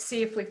 let's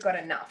see if we've got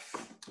enough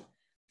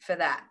for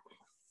that.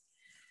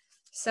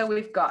 So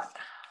we've got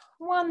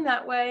one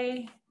that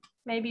way,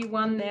 maybe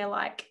one there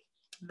like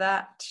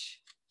that.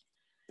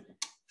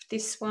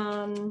 This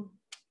one.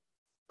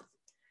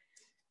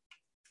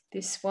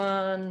 This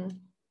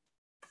one.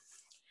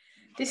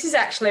 This is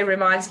actually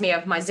reminds me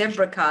of my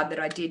zebra card that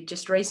I did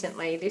just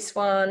recently. This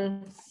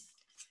one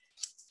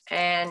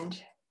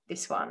and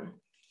this one.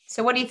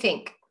 So what do you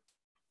think?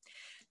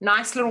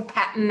 Nice little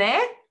pattern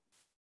there.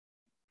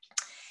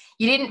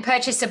 You didn't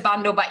purchase a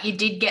bundle, but you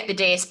did get the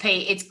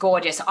DSP. It's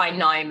gorgeous. I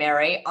know,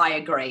 Mary. I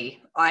agree.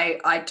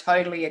 I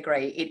totally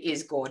agree. It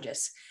is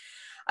gorgeous.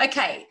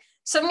 Okay,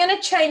 so I'm going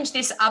to change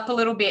this up a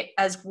little bit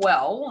as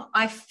well.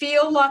 I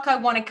feel like I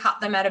want to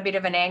cut them at a bit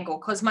of an angle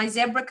because my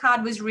zebra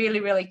card was really,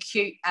 really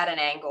cute at an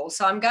angle.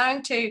 So I'm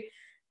going to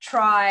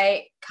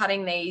try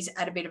cutting these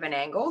at a bit of an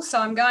angle. So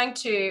I'm going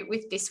to,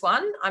 with this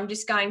one, I'm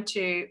just going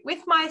to,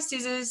 with my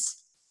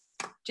scissors,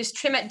 just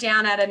trim it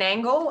down at an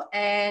angle,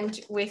 and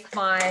with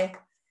my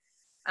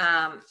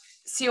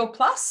Seal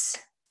Plus,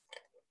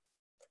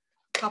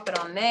 pop it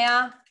on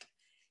there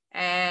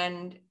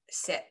and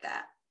set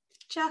that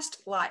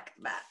just like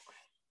that.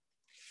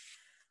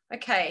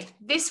 Okay,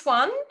 this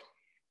one,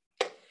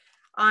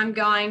 I'm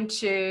going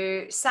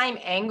to, same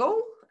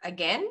angle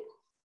again.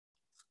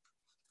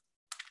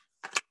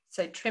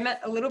 So trim it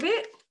a little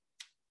bit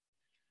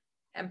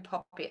and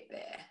pop it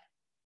there.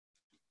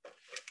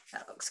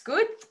 That looks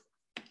good.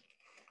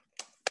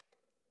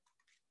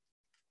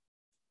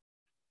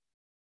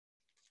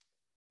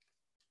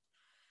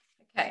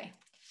 Okay,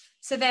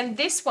 so then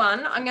this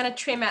one, I'm going to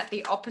trim at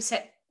the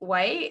opposite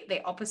way,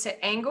 the opposite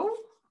angle.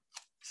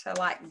 So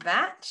like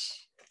that.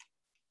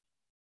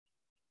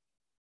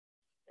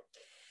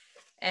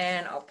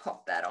 And I'll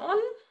pop that on.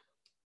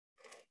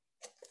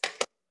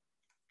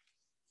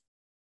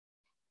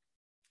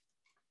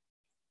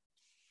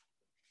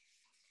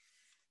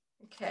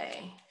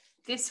 Okay,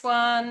 this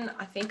one,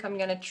 I think I'm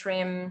going to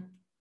trim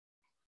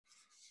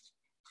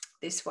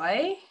this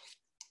way.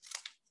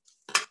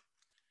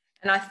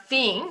 And I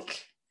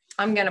think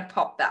I'm going to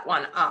pop that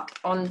one up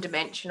on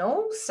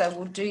dimensional. So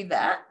we'll do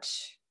that.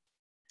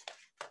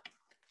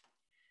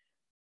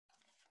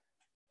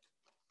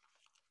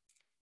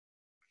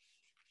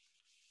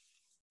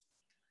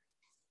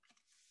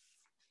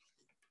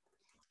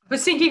 I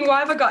was thinking, why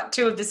have I got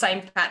two of the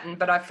same pattern,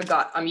 but I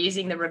forgot I'm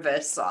using the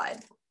reverse side.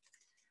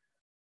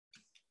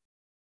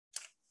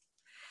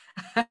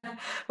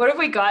 What have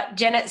we got?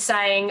 Janet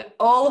saying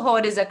all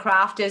hoarders are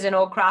crafters and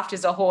all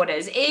crafters are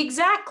hoarders.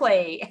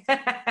 Exactly.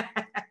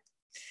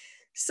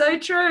 So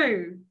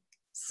true.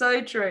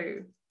 So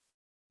true.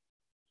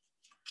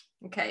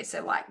 Okay,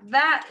 so like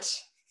that.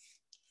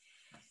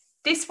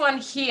 This one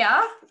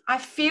here, I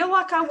feel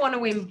like I want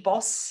to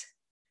emboss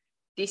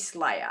this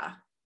layer.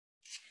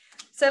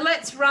 So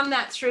let's run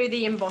that through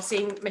the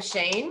embossing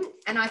machine.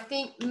 And I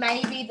think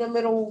maybe the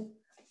little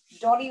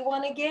dotty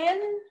one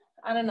again.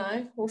 I don't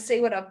know. We'll see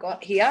what I've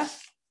got here.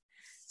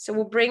 So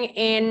we'll bring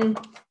in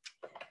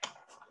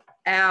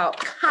our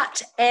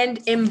cut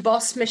and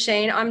emboss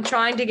machine. I'm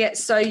trying to get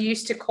so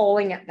used to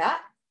calling it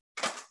that.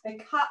 The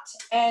cut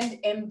and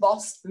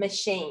emboss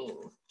machine.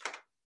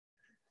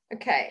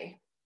 Okay.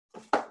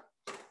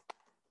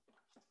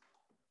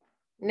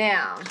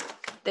 Now,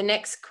 the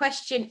next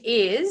question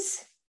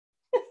is,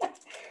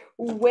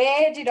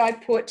 where did I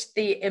put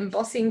the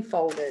embossing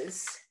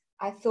folders?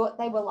 I thought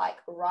they were like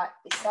right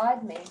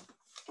beside me,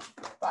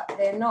 but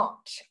they're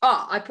not.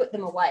 Oh, I put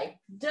them away.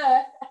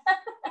 Duh.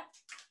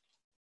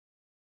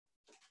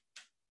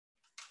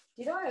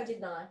 Did I or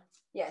didn't I?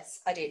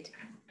 Yes, I did.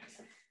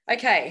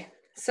 Okay,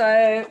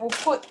 so we'll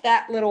put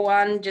that little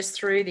one just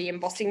through the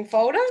embossing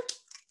folder.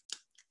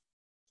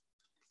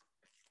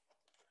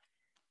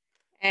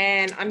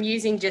 And I'm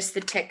using just the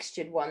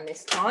textured one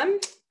this time.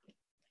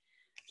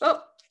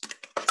 Oh,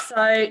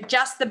 so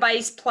just the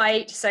base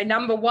plate. So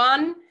number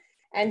 1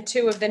 and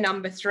 2 of the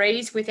number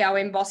 3s with our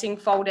embossing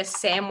folder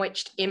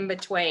sandwiched in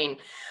between.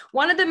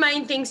 One of the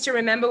main things to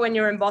remember when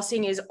you're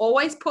embossing is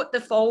always put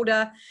the fold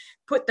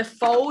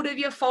of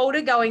your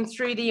folder going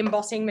through the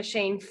embossing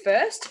machine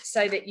first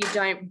so that you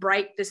don't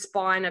break the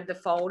spine of the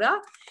folder.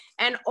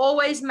 And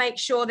always make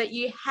sure that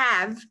you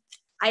have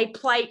a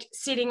plate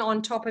sitting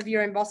on top of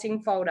your embossing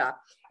folder.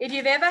 If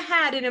you've ever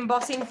had an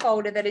embossing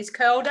folder that is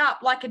curled up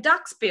like a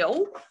duck's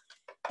bill,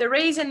 the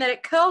reason that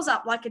it curls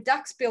up like a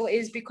duck's bill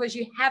is because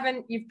you've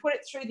put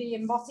it through the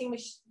embossing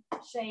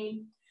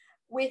machine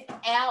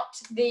without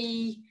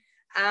the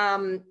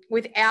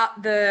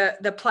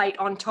plate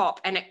on top,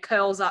 and it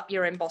curls up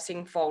your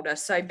embossing folder.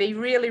 So be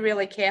really,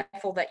 really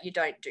careful that you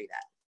don't do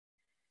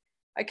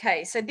that.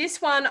 Okay, so this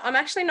one, I'm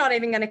actually not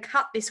even going to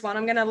cut this one.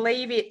 I'm going to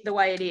leave it the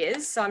way it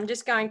is. So I'm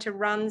just going to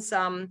run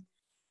some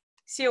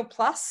Seal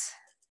Plus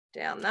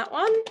down that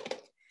one,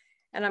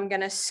 and I'm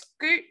going to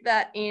scoot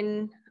that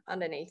in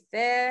underneath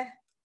there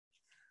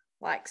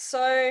like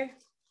so.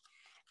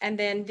 And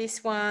then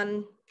this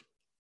one,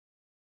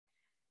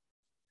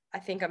 I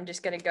think I'm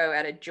just going to go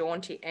at a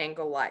jaunty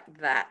angle like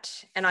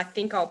that. And I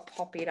think I'll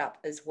pop it up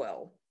as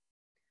well.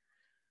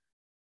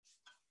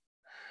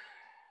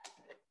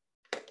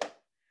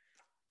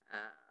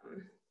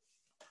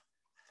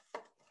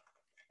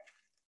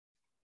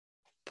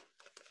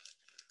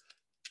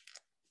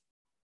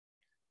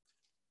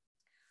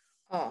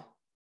 Oh,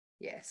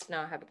 yes,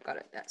 no, I haven't got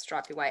it that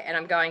stripy way. And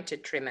I'm going to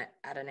trim it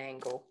at an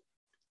angle.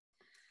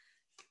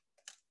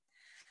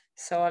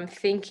 So I'm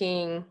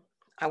thinking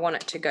I want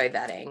it to go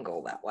that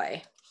angle that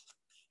way.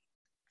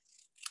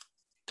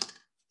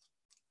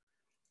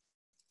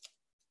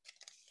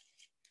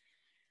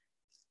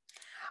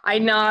 I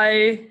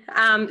know.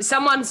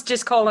 Someone's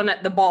just calling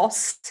it the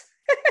boss.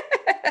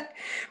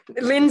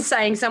 Lynn's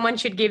saying someone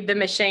should give the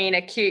machine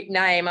a cute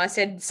name. I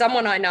said,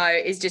 someone I know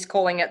is just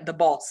calling it the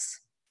boss.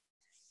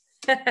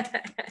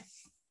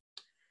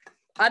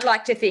 I'd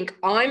like to think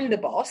I'm the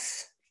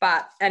boss,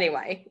 but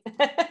anyway.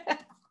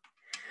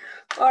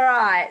 All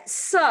right,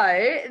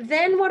 so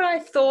then what I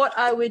thought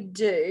I would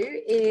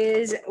do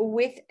is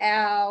with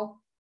our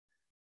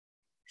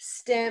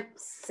stamp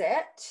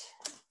set.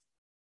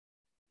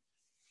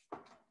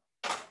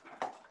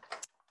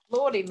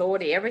 Lordy,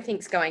 lordy,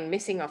 everything's going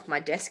missing off my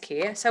desk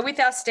here. So with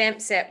our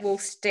stamp set, we'll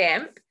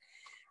stamp.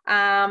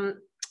 My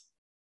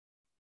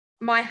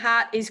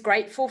heart is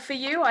grateful for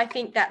you. I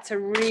think that's a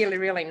really,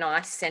 really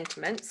nice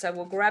sentiment. So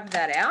we'll grab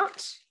that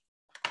out.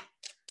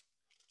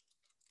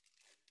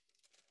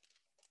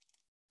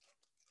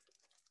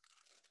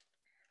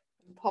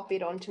 Pop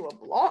it onto a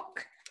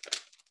block.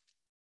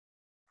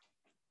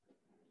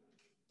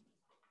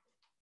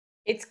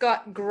 It's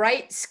got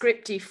great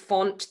scripty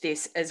font,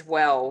 this as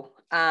well.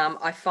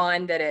 I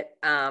find that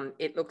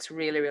it looks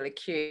really, really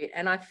cute.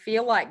 And I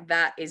feel like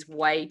that is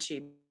way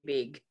too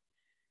big.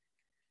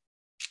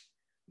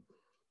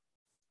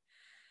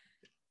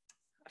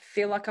 I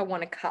feel like I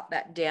want to cut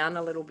that down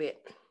a little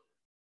bit.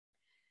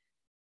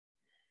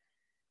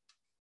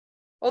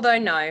 Although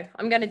no,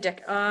 I'm going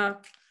to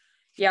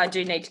yeah, I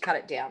do need to cut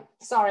it down.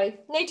 Sorry,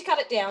 need to cut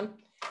it down.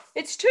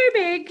 It's too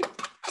big.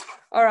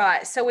 All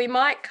right, so we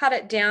might cut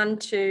it down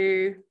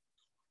to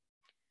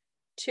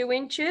 2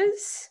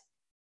 inches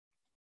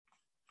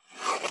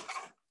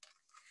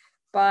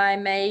by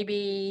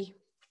maybe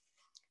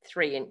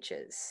 3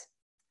 inches.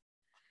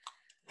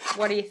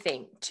 What do you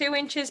think? 2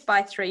 inches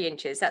by 3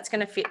 inches. That's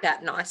going to fit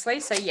that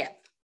nicely. So yeah,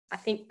 I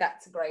think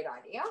that's a great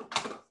idea,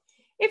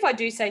 if I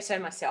do say so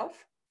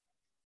myself.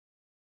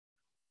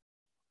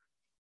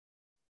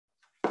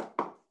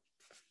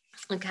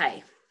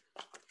 Okay,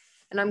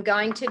 and I'm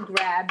going to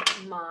grab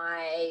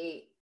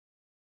my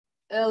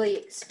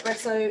Early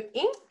Espresso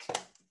ink.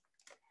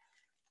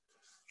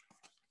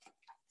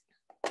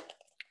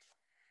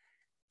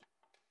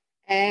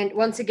 And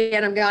once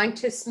again, I'm going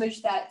to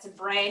smoosh that. It's a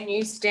brand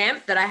new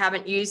stamp that I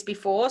haven't used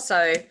before.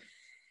 So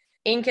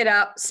ink it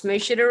up,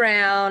 smoosh it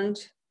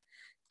around,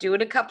 do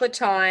it a couple of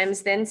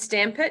times, then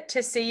stamp it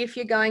to see if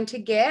you're going to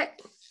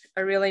get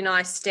a really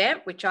nice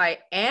stamp, which I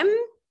am.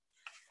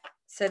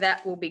 So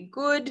that will be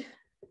good.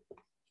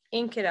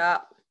 Ink it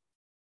up.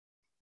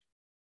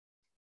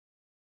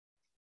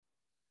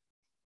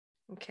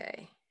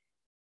 Okay.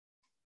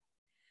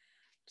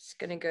 Just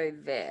going to go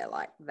there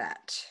like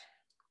that.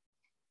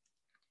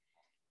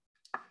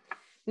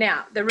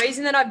 Now, the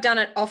reason that I've done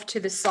it off to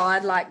the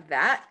side like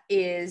that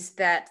is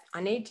that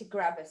I need to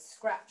grab a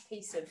scrap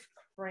piece of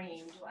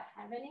cream. Do I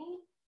have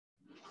any?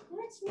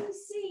 Let me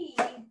see.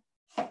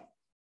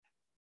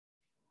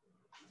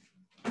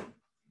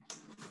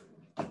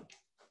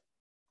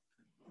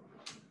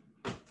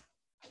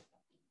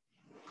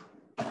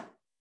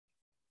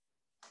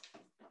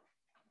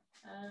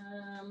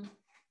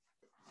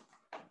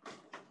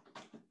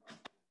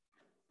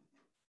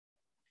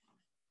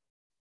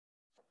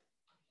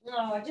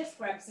 No, I just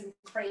grabbed some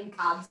cream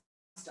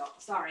cardstock.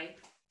 Sorry.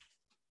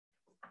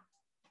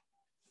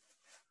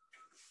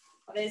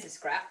 Oh, there's a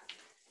scrap.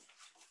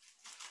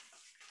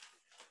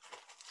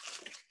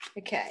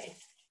 Okay.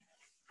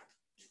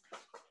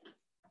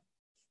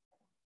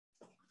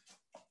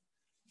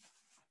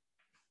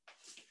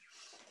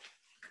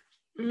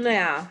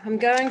 Now I'm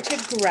going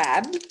to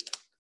grab,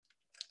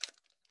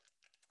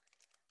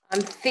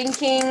 I'm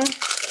thinking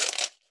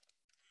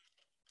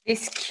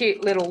this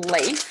cute little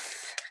leaf.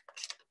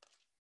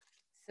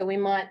 So we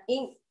might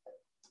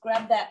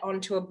grab that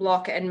onto a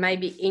block and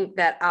maybe ink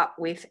that up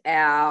with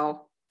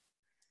our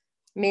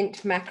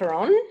mint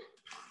macaron.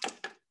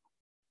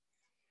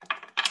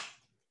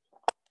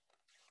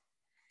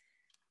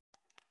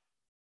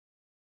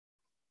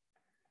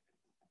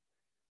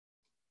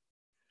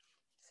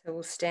 So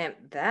we'll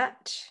stamp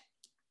that.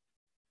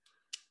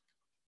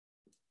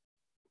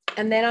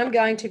 And then I'm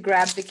going to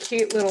grab the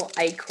cute little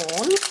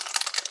acorn.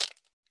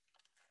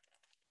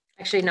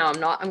 Actually, no, I'm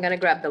not. I'm going to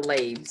grab the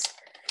leaves.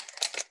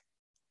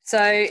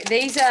 So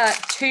these are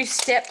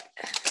two-step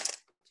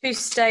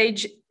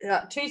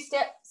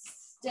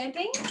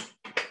stamping.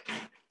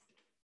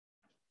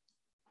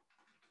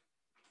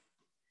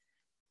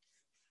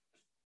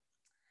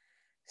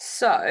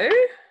 So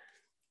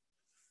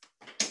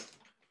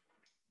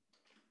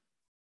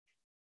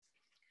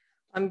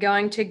I'm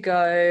going to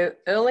go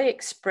Early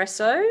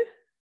Espresso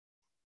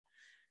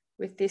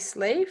with this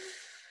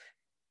leaf.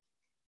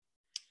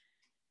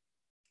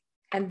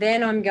 And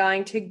then I'm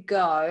going to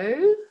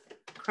go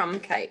Crumb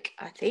Cake,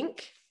 I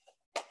think,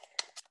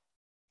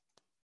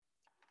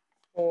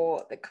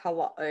 for the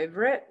colour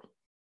over it.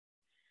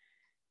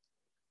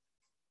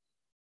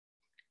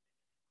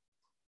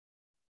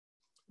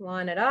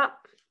 Line it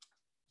up,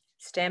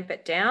 stamp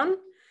it down.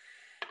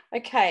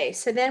 Okay,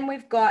 so then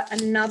we've got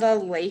another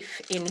leaf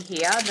in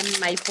here, the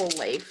maple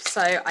leaf.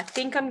 So I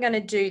think I'm going to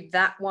do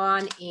that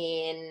one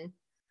in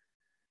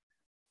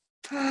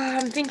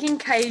I'm thinking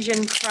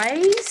Cajun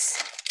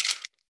craze.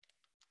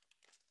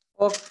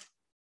 Or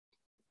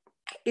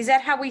is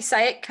that how we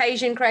say it?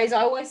 Cajun craze.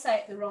 I always say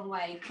it the wrong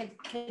way.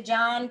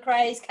 Cajun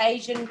craze,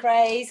 Cajun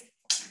craze.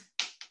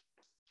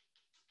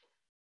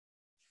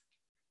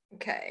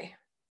 Okay.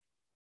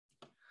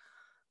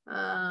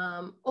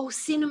 Oh,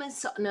 cinnamon,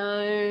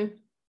 no.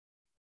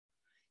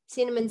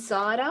 Cinnamon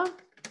cider.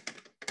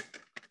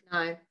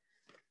 No.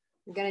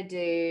 I'm going to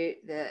do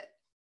that.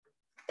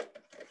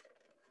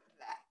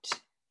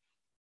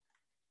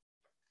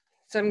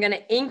 So I'm going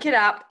to ink it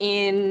up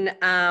in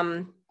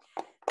and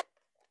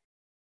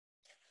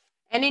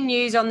in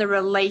use on the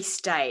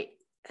release date.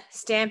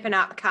 Stampin'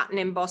 Up, cut and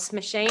emboss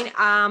machine.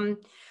 Are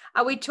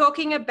we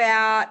talking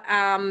about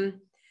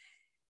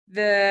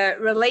the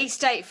release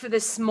date for the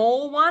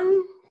small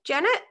one,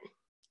 Janet?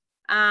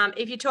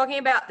 If you're talking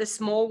about the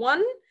small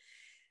one,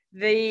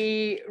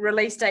 the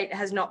release date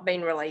has not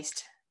been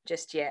released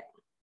just yet.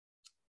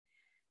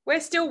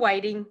 We're still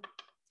waiting.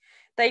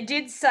 They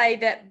did say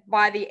that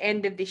by the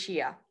end of this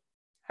year,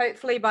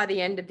 hopefully by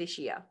the end of this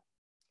year.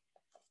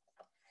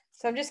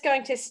 So I'm just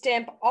going to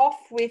stamp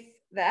off with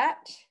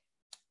that.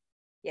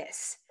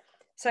 Yes.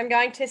 So I'm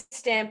going to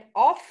stamp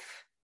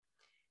off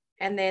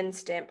and then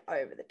stamp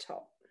over the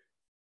top.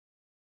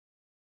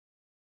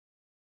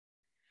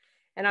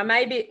 And I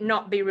may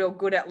not be real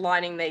good at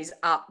lining these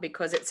up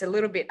because it's a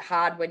little bit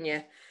hard when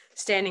you're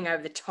standing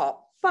over the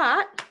top,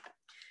 but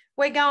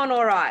we're going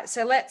all right.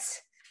 So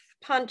let's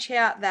punch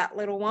out that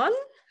little one.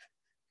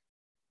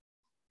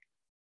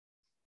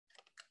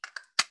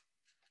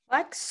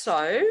 Like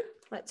so.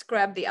 Let's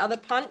grab the other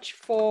punch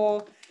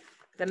for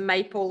the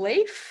maple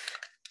leaf.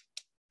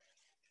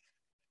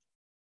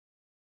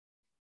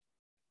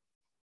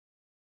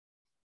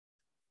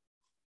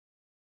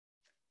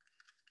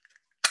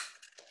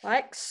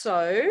 Like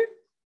so.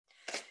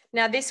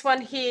 Now this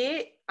one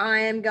here, I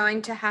am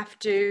going to have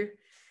to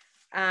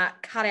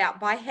cut out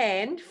by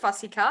hand,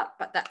 fussy cut,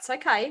 but that's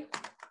okay.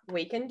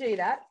 We can do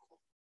that.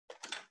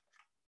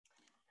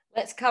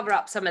 Let's cover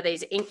up some of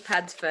these ink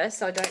pads first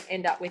so I don't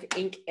end up with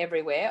ink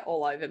everywhere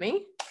all over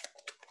me.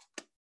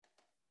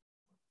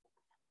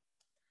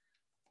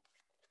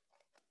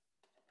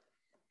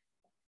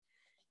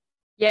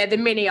 Yeah, the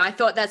mini, I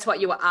thought that's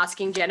what you were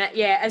asking, Janet.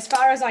 Yeah, as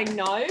far as I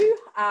know,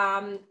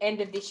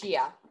 end of this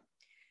year,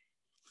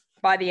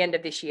 by the end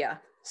of this year.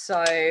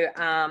 So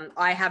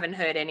I haven't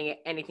heard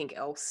anything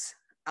else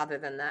other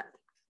than that.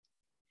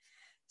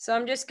 So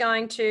I'm just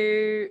going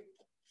to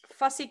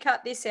fussy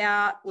cut this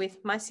out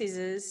with my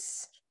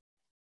scissors.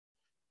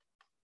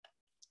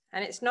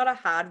 And it's not a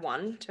hard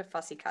one to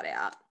fussy cut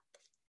out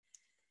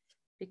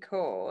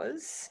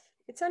because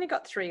it's only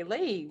got 3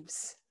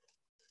 leaves.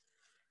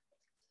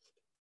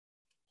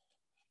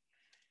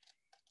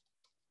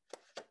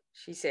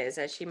 She says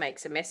as she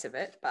makes a mess of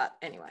it, but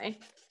anyway.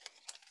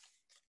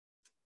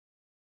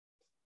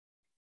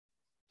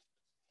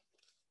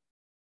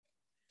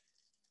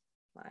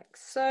 Like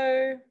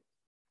so.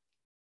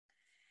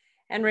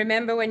 And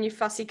remember when you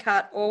fussy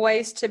cut,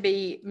 always to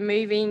be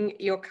moving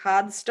your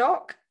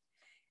cardstock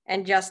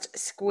and just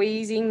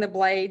squeezing the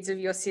blades of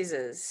your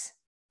scissors.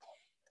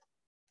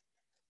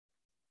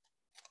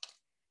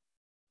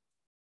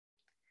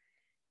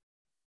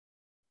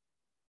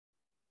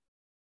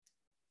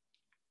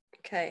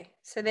 Okay,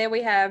 so there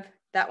we have,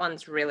 that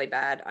one's really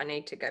bad. I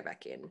need to go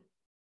back in.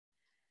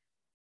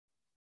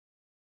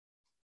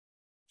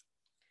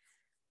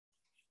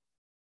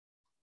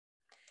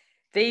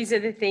 These are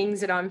the things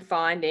that I'm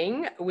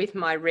finding with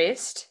my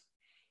wrist.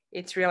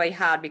 It's really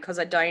hard because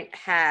I don't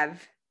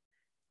have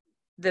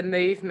the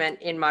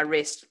movement in my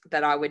wrist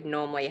that I would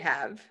normally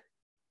have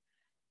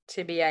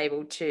to be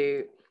able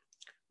to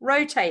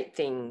rotate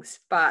things,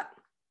 but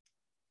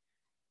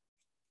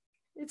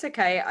it's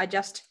okay. I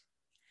just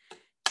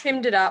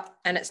trimmed it up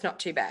and it's not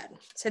too bad.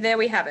 So there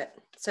we have it.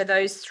 So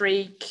those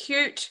 3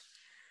 cute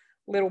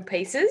little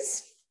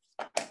pieces.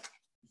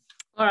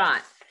 All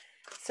right,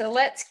 so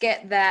let's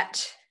get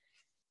that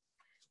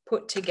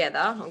put together.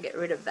 I'll get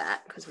rid of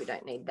that because we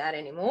don't need that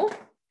anymore.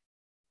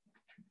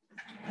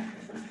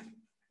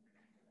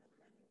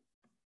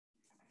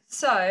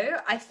 So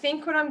I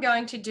think what I'm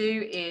going to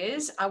do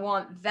is I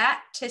want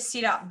that to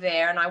sit up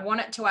there and I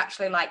want it to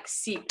actually like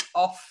sit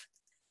off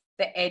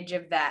the edge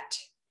of that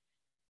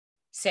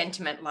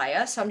sentiment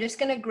layer. So I'm just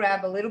going to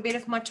grab a little bit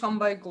of my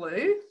Tombow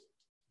glue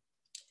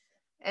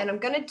and I'm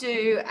going to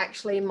do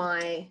actually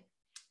my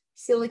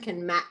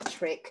silicone matte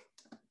trick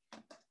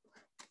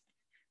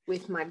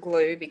with my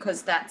glue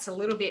because that's a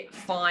little bit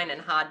fine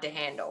and hard to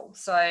handle.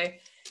 So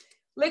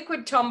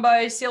liquid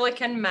Tombow,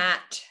 silicone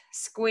matte,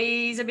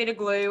 squeeze a bit of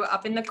glue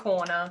up in the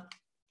corner.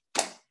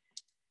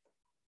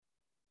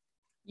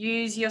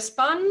 Use your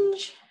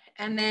sponge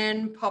and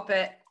then pop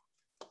it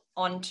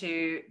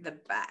onto the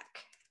back.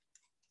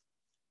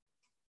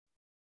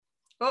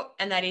 Oh,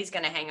 and that is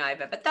going to hang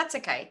over, but that's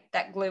okay.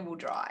 That glue will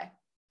dry.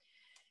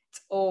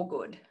 It's all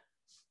good.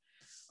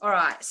 All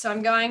right, so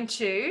I'm going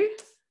to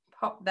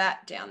pop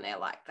that down there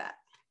like that.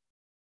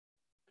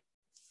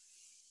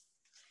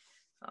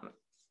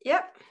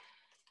 Yep.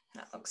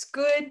 That looks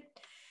good.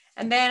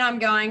 And then I'm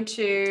going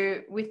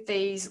to, with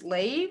these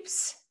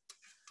leaves,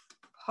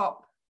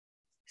 pop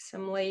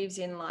some leaves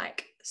in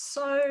like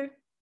so.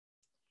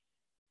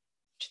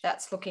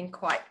 That's looking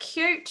quite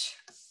cute.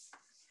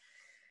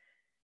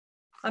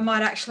 I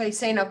might actually,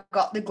 see I've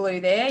got the glue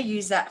there,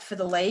 use that for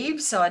the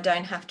leaves so I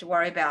don't have to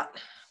worry about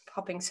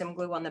popping some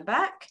glue on the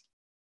back.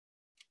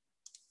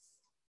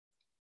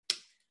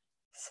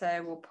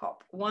 So we'll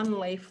pop one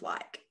leaf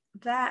like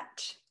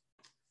that.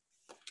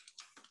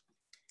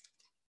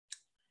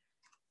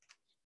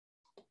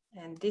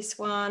 And this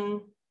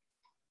one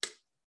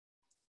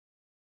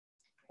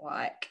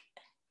like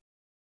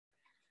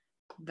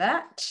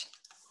that.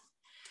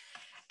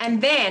 And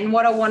then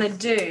what I want to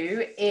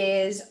do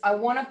is I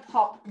want to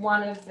pop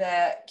one of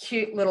the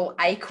cute little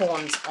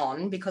acorns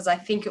on because I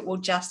think it will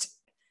just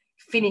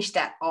finish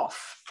that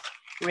off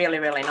really,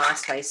 really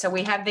nicely. So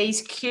we have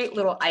these cute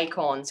little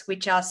acorns,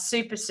 which are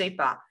super,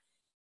 super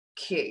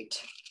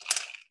cute.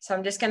 So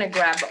I'm just going to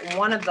grab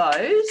one of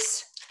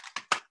those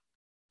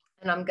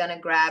and I'm going to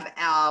grab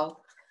our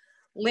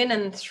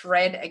linen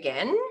thread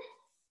again.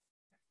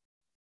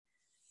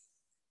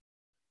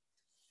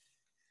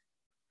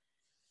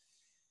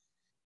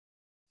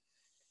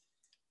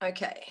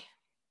 Okay.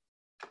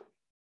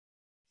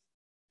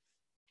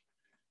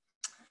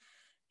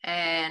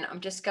 And I'm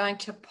just going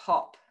to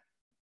pop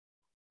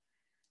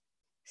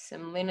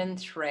some linen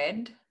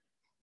thread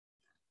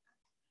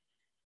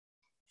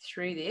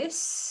through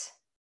this.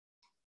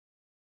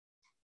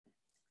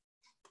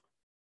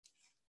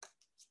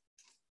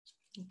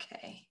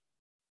 Okay.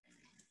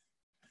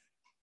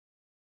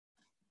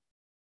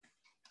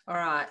 All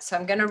right, so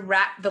I'm going to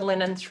wrap the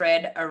linen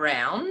thread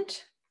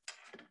around.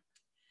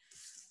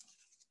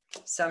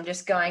 So I'm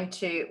just going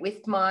to,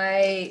 with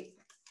my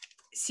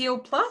Seal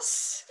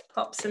Plus,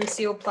 pop some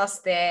Seal Plus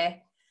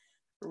there,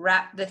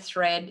 wrap the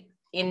thread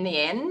in the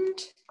end.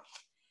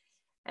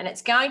 And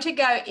it's going to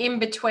go in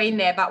between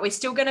there, but we're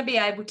still going to be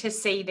able to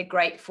see the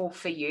grateful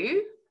for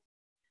you.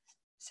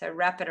 So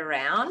wrap it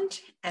around.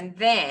 And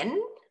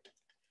then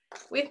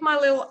with my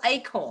little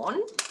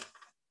acorn,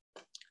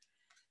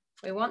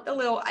 we want the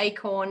little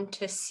acorn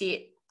to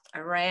sit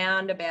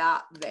around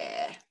about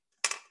there.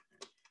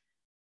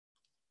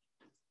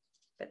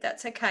 But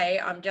that's okay.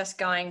 I'm just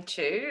going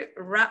to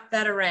wrap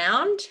that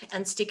around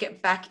and stick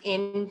it back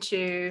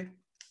into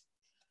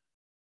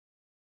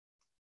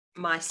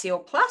my Seal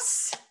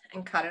Plus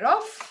and cut it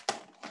off.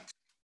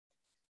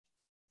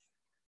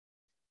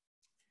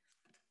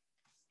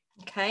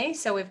 Okay,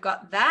 so we've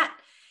got that.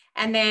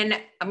 And then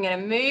I'm going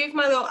to move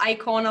my little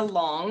acorn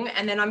along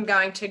and then I'm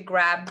going to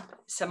grab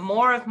some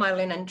more of my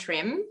linen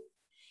trim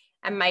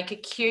and make a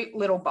cute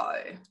little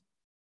bow.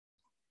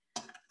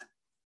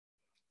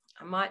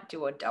 I might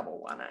do a double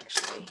one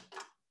actually,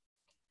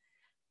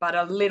 but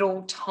a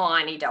little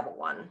tiny double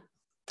one.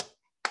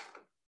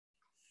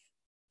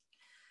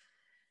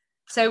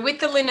 So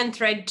with the linen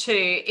thread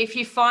too, if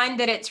you find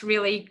that it's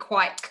really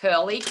quite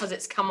curly because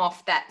it's come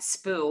off that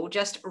spool,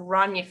 just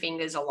run your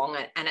fingers along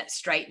it and it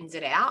straightens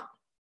it out.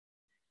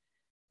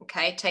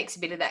 Okay, it takes a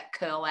bit of that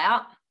curl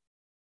out.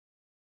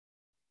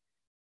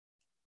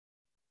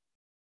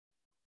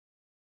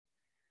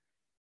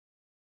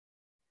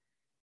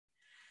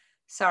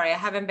 Sorry, I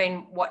haven't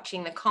been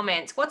watching the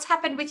comments. What's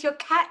happened with your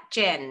cat,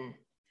 Jen?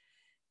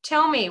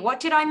 Tell me, what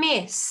did I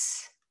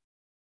miss?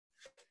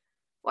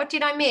 What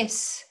did I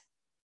miss?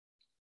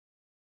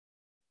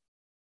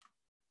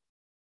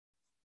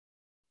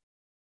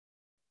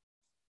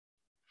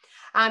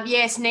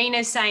 Yes,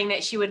 Nina's saying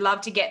that she would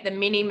love to get the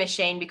mini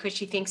machine because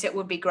she thinks it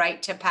would be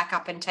great to pack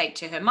up and take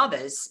to her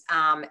mother's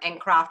and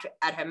craft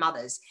at her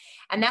mother's.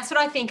 And that's what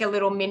I think a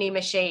little mini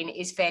machine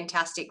is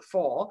fantastic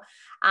for.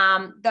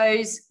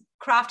 Those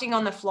crafting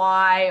on the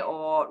fly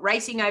or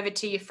racing over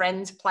to your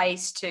friend's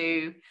place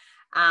to,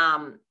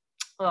 try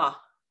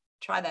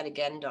that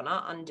again,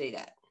 Donna, undo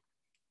that.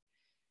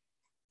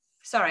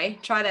 Sorry,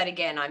 try that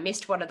again. I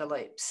missed one of the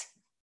loops.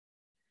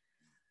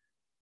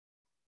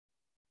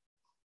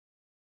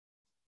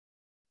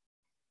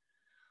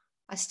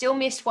 I still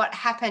missed what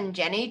happened,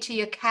 Jenny, to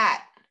your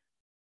cat.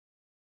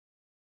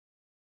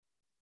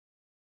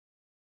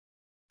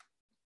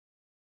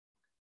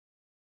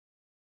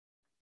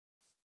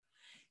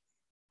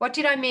 What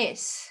did I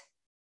miss?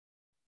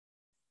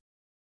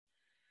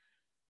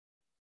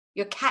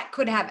 Your cat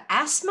could have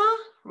asthma?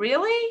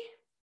 Really?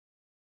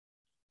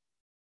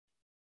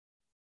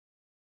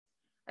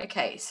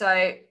 Okay,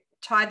 so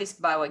tie this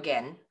bow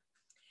again.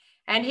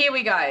 And here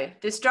we go.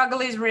 The struggle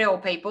is real,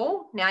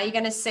 people. Now you're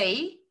going to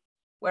see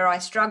where I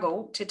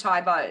struggle to tie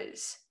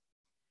bows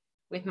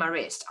with my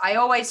wrist. I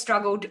always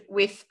struggled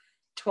with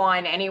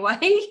twine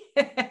anyway.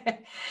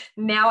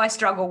 Now I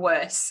struggle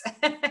worse.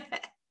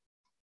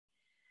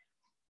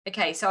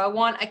 Okay, so I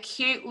want a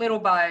cute little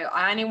bow.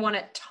 I only want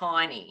it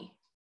tiny.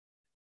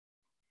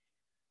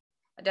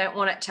 I don't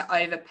want it to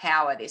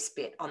overpower this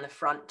bit on the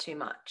front too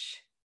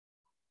much.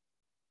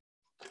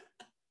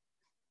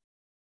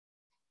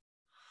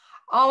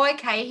 Oh,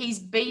 okay, he's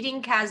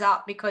beating Kaz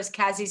up because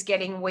Kaz is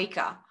getting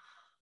weaker.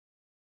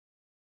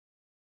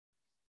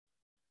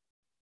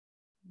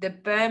 the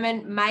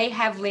Berman may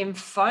have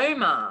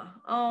lymphoma.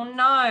 Oh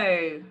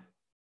no.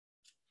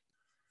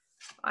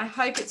 I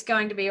hope it's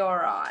going to be all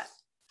right.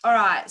 All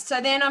right,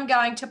 so then I'm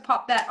going to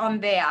pop that on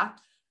there.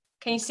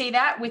 Can you see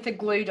that with a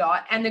glue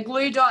dot? And the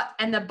glue dot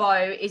and the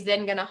bow is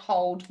then going to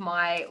hold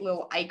my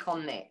little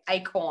acorn there.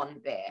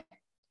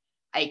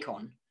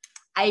 Acorn.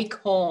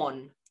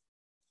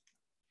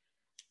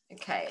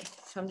 Okay,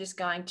 so I'm just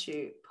going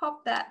to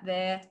pop that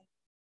there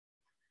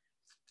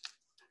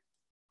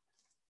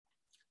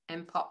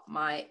and pop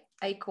my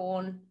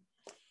acorn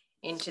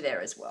into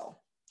there as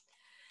well.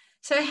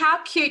 So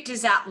how cute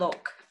does that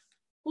look?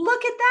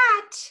 Look at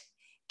that.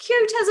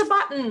 Cute as a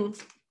button.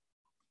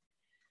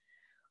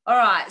 All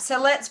right,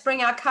 so let's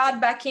bring our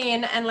card back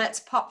in and let's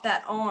pop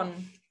that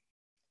on.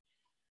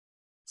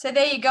 So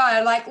there you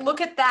go, like look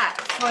at that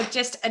for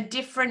just a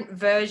different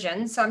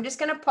version. So I'm just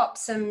gonna pop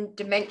some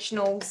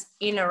dimensionals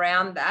in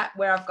around that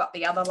where I've got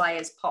the other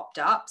layers popped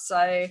up. So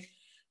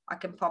I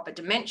can pop a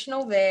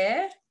dimensional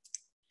there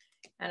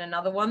and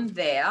another one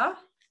there,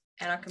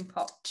 and I can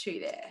pop two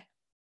there.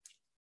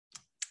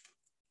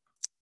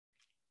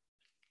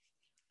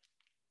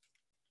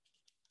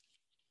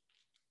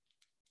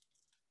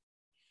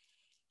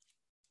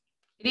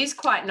 It is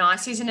quite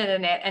nice, isn't it,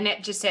 Annette?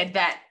 Annette just said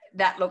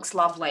that looks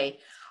lovely.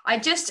 I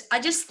just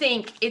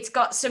think it's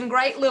got some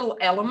great little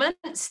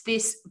elements,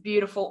 this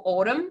beautiful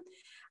autumn.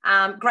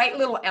 Great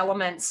little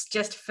elements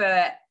just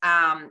for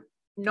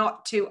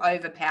not too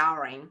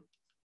overpowering.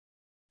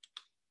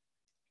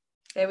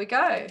 There we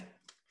go.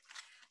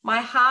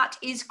 My heart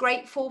is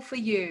grateful for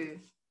you.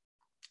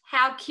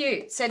 How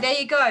cute. So there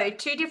you go,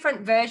 two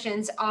different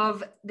versions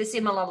of the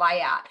similar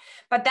layout.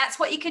 But that's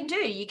what you can do.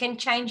 You can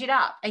change it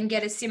up and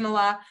get a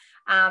similar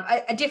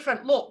a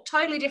different look,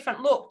 totally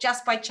different look,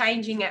 just by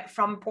changing it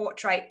from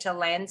portrait to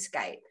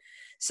landscape.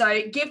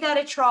 So give that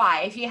a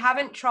try. If you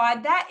haven't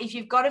tried that, if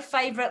you've got a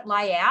favorite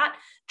layout,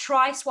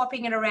 try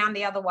swapping it around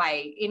the other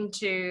way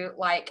into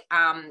like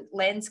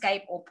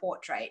landscape or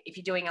portrait. If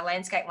you're doing a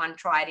landscape one,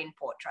 try it in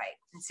portrait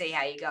and see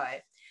how you go.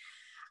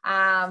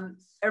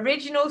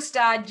 Original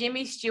star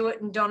Jimmy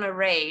Stewart and Donna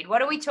Reed.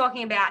 What are we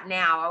talking about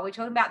now? Are we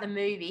talking about the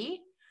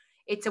movie?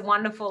 It's a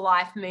Wonderful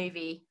Life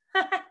movie.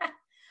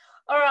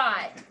 All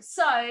right,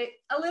 so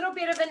a little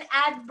bit of an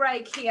ad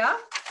break here.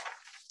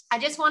 I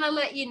just want to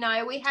let you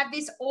know we have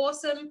this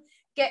awesome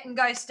Get and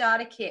Go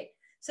starter kit.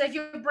 So if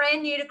you're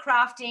brand new to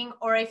crafting,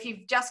 or if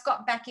you've just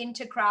got back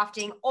into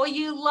crafting, or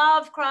you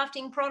love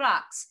crafting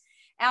products,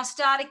 our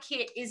starter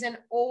kit is an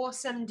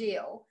awesome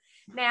deal.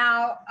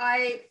 Now,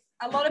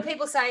 a lot of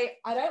people say,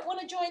 I don't want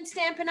to join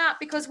Stampin' Up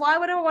because why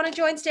would I want to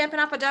join Stampin'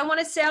 Up? I don't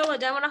want to sell, I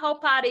don't want to hold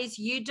parties.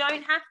 You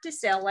don't have to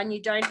sell and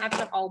you don't have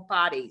to hold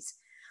parties.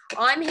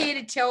 I'm here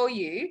to tell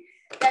you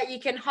that you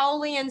can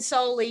wholly and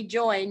solely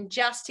join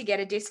just to get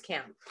a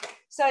discount.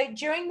 So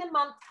during the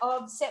month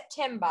of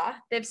September,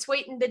 they've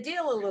sweetened the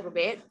deal a little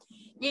bit.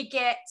 You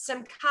get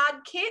some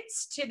card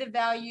kits to the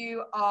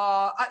value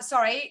of,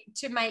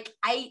 to make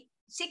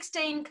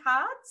 16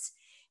 cards.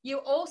 You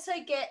also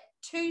get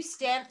 2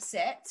 stamp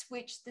sets,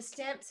 which the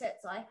stamp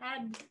sets I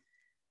had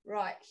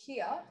right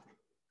here.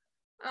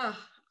 Oh,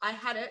 I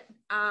had it.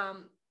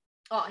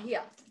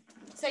 Here.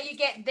 So you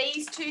get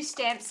these 2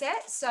 stamp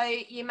sets. So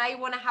you may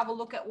want to have a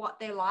look at what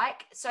they're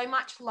like. So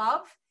Much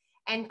Love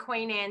and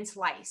Queen Anne's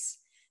Lace.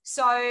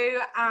 So,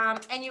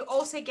 and you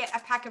also get a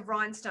pack of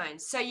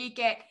rhinestones. So you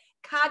get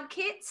card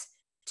kits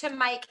to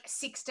make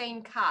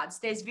 16 cards.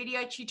 There's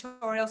video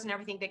tutorials and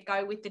everything that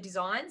go with the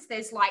designs.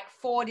 There's like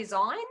 4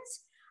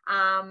 designs,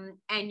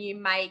 and you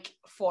make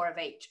 4 of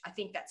each. I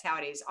think that's how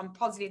it is. I'm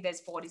positive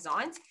there's 4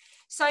 designs.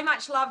 So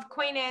Much Love,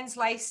 Queen Anne's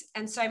Lace,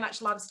 and So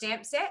Much Love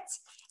stamp sets.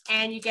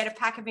 And you get a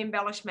pack of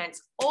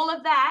embellishments. All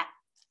of that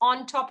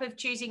on top of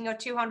choosing your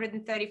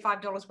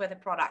 $235 worth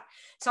of product.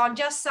 So I'm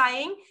just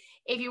saying,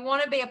 if you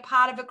want to be a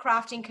part of a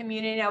crafting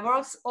community, I've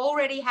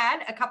already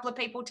had a couple of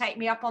people take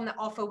me up on the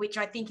offer, which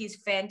I think is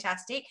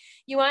fantastic.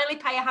 You only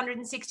pay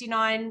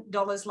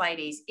 $169,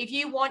 ladies. If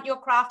you want your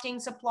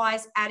crafting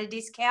supplies at a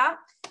discount,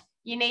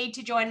 you need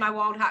to join my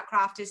Wild Heart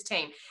Crafters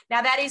team.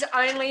 Now that is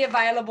only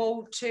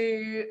available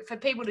for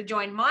people to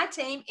join my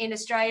team in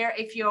Australia.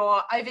 If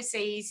you're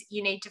overseas,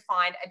 you need to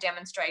find a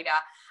demonstrator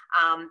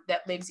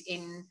that lives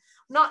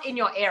not in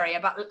your area,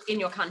 but in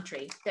your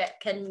country that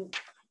can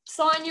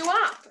sign you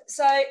up.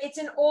 So it's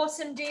an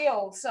awesome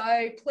deal.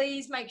 So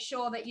please make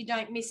sure that you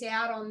don't miss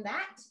out on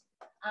that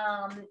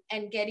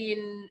and get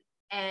in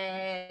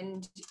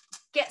and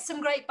get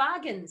some great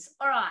bargains.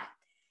 All right.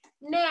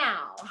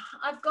 Now,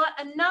 I've got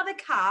another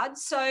card.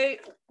 So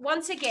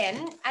once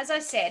again, as I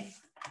said,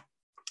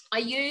 I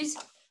use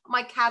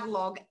my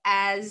catalog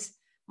as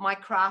my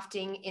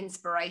crafting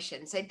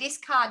inspiration. So this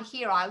card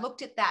here, I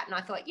looked at that and I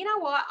thought, you know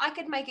what, I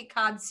could make a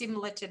card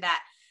similar to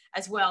that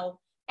as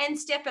well and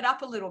step it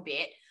up a little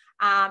bit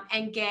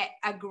and get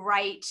a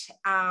great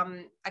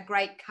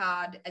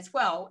card as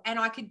well. And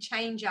I could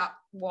change up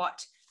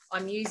what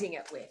I'm using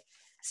it with.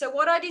 So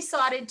what I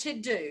decided to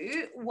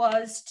do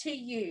was to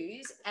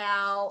use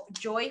our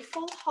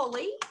Joyful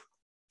Holly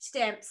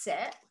stamp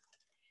set.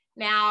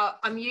 Now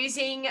I'm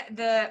using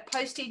the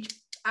postage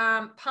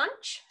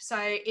punch. So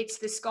it's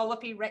the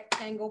scallopy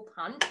rectangle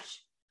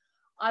punch.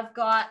 I've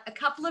got a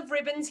couple of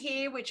ribbons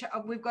here, which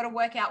we've got to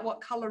work out what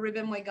color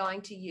ribbon we're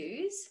going to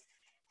use.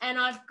 And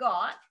I've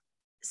got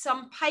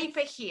some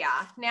paper here.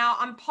 Now,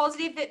 I'm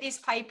positive that this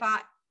paper,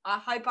 I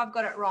hope I've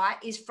got it right,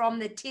 is from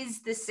the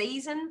 'Tis the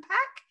Season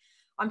pack.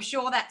 I'm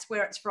sure that's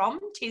where it's from,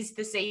 'Tis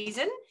the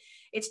Season.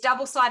 It's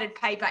double-sided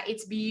paper.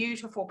 It's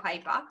beautiful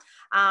paper.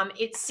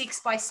 It's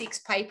 6x6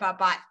 paper,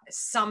 but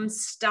some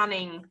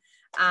stunning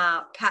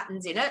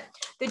patterns in it.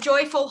 The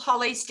Joyful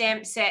Holly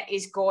stamp set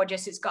is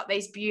gorgeous. It's got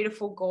these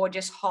beautiful,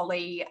 gorgeous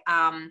holly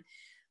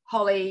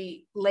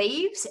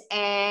leaves,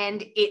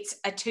 and it's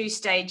a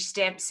 2-stage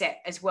stamp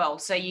set as well.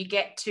 So you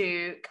get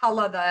to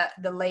color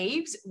the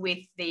leaves with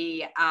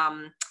the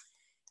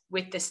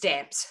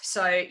stamps.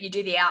 So you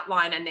do the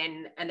outline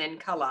and then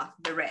color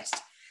the rest.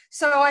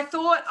 So I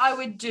thought I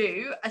would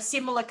do a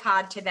similar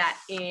card to that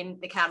in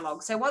the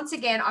catalog. So once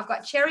again, I've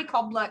got Cherry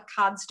Cobbler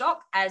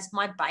cardstock as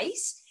my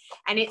base,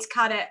 and it's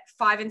cut at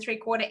 5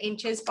 3/4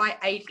 inches by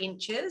 8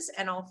 inches,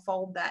 and I'll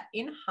fold that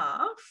in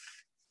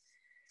half.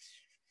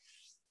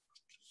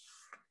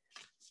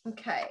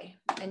 Okay,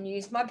 and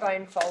use my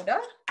bone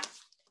folder.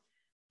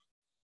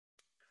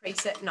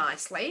 Crease it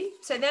nicely.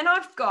 So then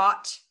I've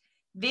got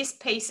this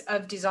piece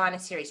of Designer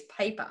Series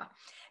paper.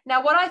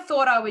 Now, what I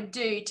thought I would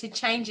do to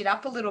change it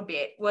up a little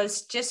bit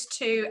was just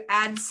to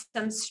add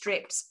some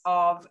strips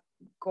of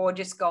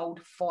gorgeous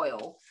gold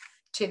foil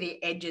to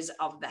the edges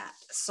of that.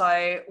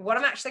 So what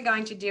I'm actually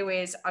going to do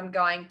is I'm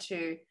going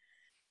to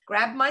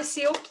grab my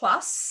Seal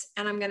Plus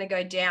and I'm going to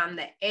go down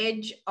the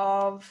edge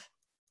of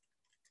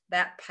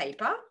that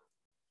paper,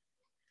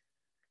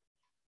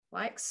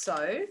 like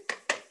so.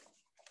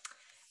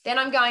 Then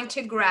I'm going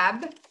to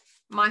grab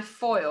my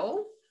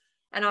foil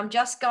and I'm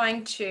just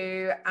going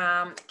to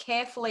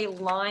carefully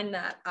line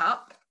that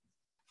up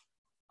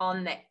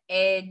on the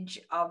edge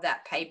of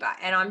that paper.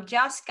 And I'm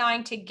just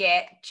going to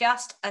get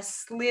just a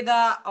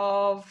slither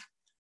of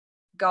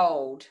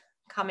gold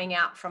coming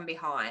out from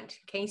behind.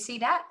 Can you see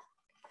that?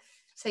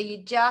 So you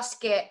just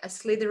get a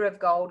slither of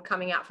gold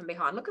coming out from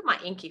behind. Look at my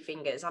inky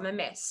fingers, I'm a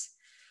mess.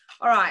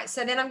 All right,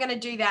 so then I'm going to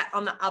do that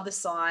on the other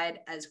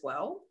side as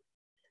well.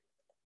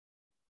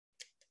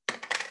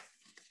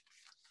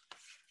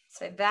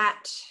 So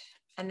that,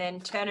 and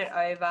then turn it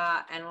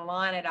over and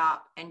line it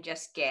up and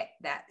just get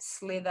that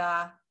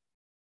slither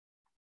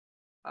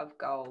of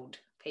gold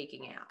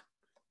peeking out.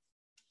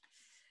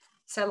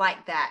 So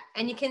like that.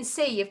 And you can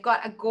see you've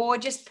got a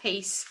gorgeous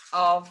piece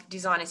of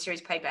Designer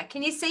Series paper.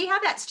 Can you see how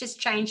that's just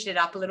changed it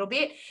up a little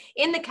bit?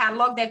 In the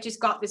catalog, they've just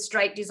got the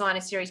straight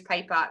Designer Series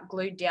paper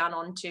glued down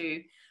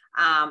onto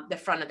the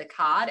front of the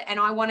card. And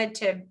I wanted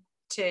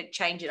to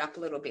change it up a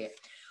little bit.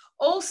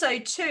 Also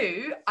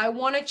too, I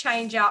want to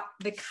change up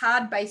the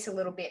card base a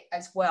little bit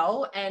as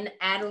well and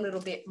add a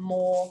little bit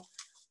more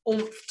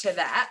oomph to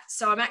that.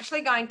 So I'm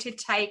actually going to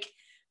take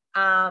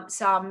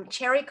some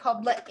Cherry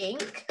Cobbler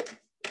ink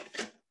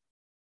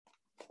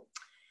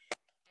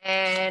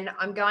and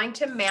I'm going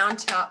to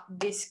mount up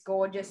this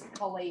gorgeous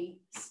holly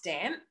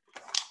stamp.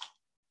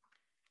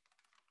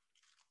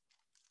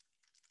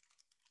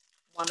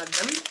 One of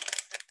them.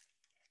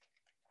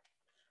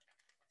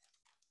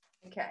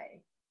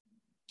 Okay.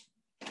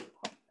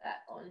 Pop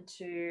that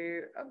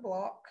onto a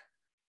block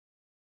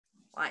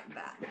like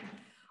that.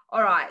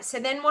 All right, so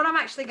then what I'm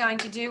actually going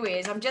to do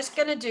is I'm just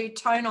going to do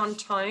tone on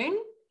tone,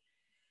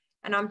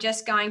 and I'm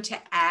just going to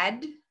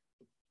add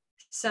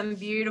some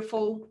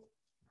beautiful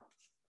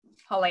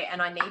holly,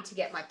 and I need to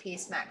get my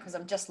pierce mat because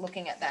I'm just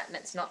looking at that and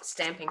it's not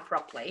stamping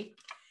properly.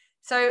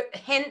 So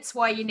hence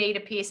why you need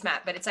a pierce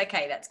mat, but it's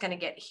okay. That's going to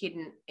get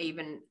hidden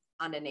even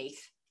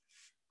underneath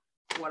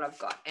what I've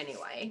got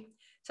anyway.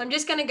 So I'm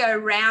just going to go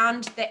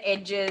round the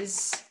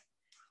edges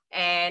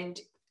and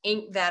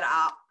ink that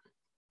up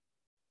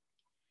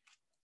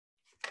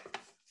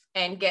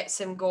and get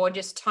some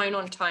gorgeous tone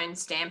on tone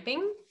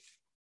stamping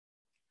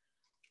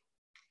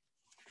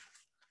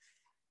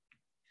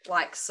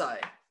like so.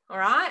 All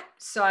right,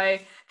 so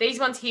these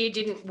ones here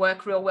didn't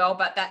work real well,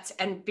 but that's,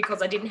 and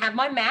because I didn't have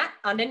my mat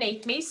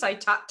underneath me, so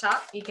tut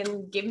tut, you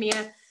can give me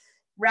a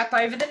wrap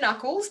over the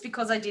knuckles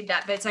because I did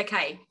that, but it's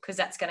okay because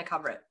that's going to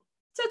cover it.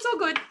 So it's all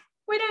good.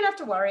 We don't have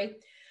to worry.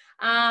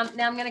 Now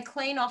I'm going to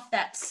clean off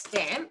that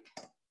stamp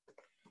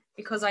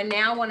because I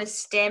now want to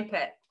stamp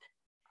it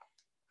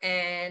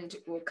and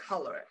we'll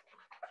color it.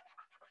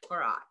 All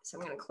right, so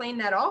I'm going to clean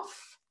that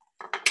off.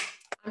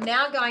 I'm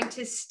now going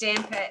to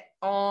stamp it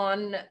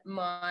on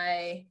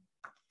my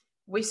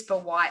Whisper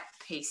White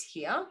piece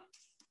here.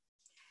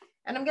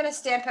 And I'm going to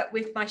stamp it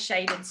with my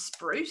shaded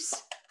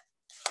spruce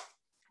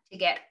to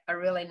get a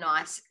really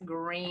nice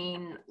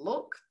green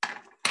look.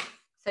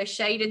 So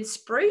shaded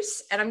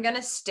spruce, and I'm going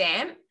to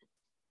stamp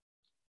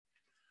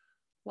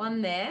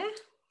one there.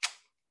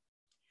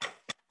 I'm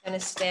going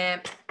to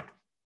stamp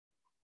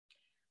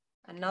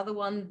another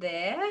one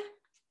there.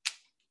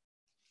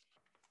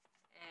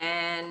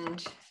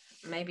 And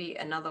maybe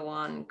another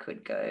one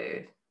could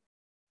go,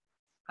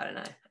 I don't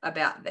know,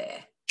 about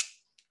there.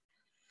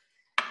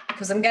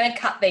 Because I'm going to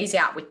cut these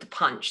out with the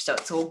punch, so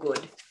it's all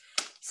good.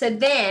 So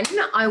then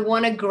I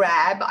want to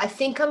grab, I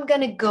think I'm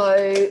going to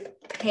go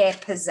Pear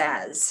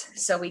Pizzazz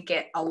so we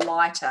get a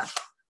lighter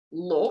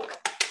look,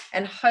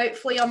 and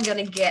hopefully I'm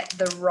going to get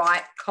the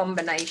right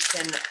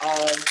combination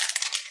of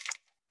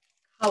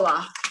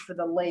colour for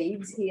the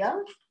leaves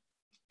here.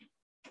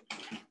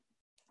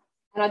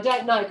 And I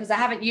don't know because I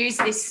haven't used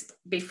this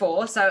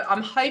before, so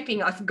I'm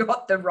hoping I've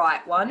got the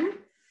right one.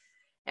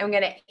 And I'm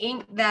going to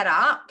ink that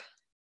up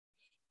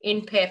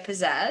in Pear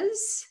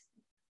Pizzazz.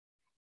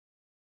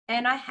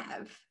 And I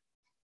have.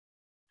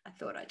 I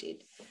thought I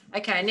did.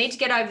 Okay, I need to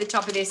get over the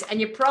top of this, and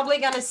you're probably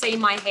going to see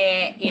my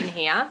hair in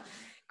here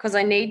because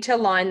I need to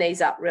line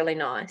these up really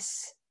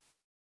nice.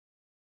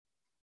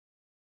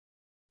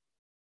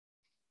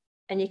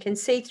 And you can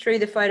see through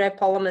the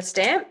photopolymer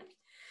stamp.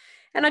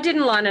 And I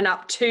didn't line it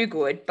up too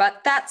good,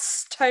 but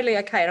that's totally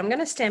okay. And I'm going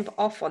to stamp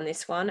off on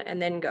this one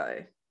and then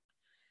go.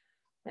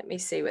 Let me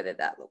see whether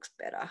that looks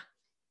better.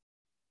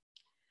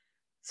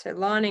 So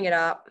lining it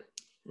up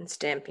and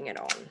stamping it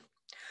on.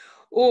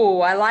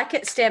 Oh, I like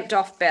it stamped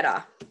off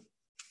better.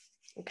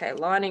 Okay,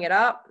 lining it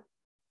up.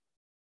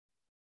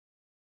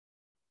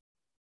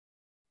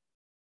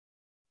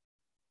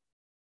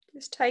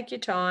 Just take your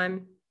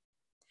time.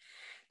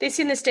 This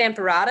in the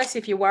Stamparatus,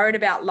 if you're worried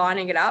about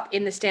lining it up,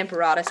 in the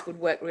Stamparatus would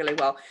work really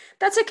well.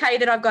 That's okay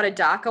that I've got a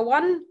darker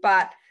one,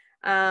 but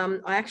I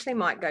actually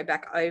might go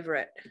back over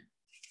it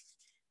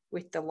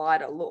with the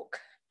lighter look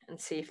and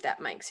see if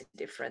that makes a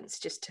difference,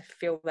 just to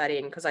fill that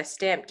in, because I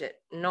stamped it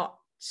not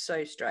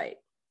so straight.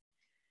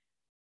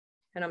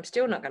 And I'm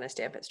still not going to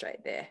stamp it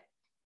straight there.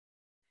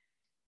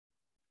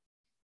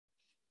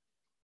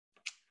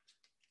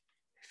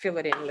 Fill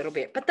it in a little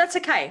bit, but that's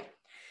okay.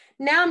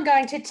 Now I'm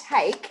going to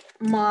take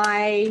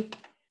my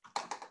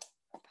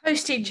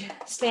postage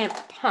stamp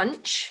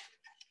punch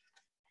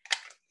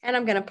and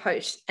I'm going to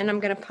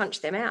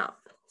punch them out.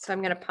 So I'm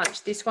going to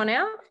punch this one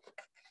out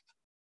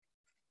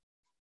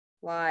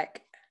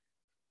like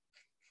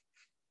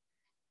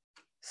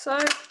so.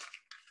 I'm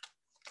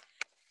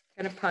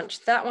going to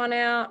punch that one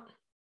out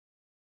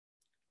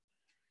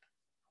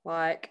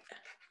like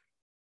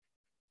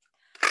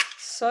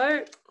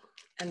so,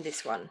 and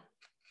this one.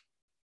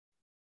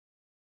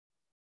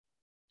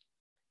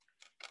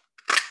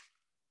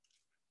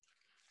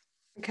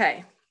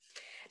 Okay,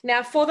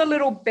 now for the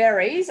little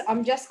berries,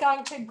 I'm just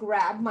going to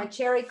grab my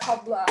cherry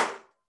cobbler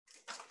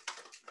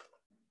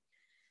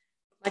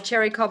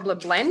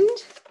blend,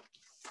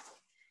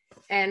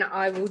 and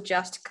I will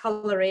just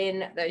colour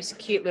in those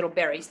cute little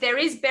berries. There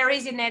is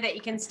berries in there that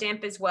you can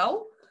stamp as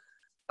well,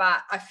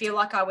 but I feel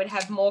like I would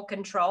have more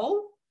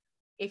control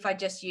if I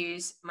just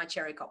use my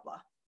cherry cobbler.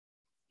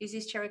 Is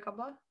this cherry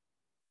cobbler?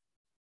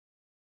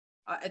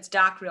 Oh, it's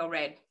dark real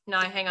red. No,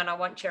 hang on, I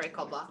want cherry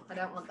cobbler. I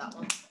don't want that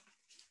one.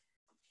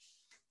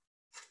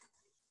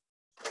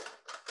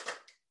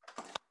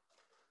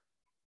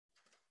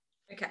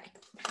 Okay.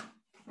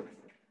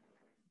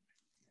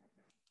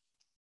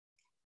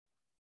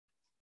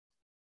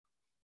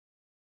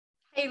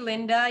 Hey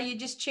Linda, you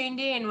just tuned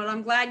in. Well,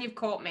 I'm glad you've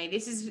caught me.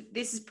 This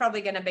is probably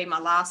going to be my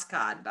last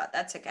card, but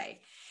that's okay.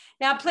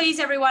 Now, please,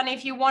 everyone,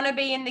 if you want to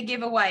be in the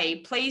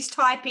giveaway, please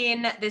type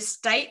in the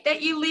state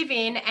that you live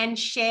in and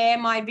share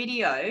my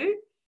video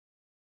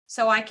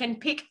so I can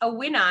pick a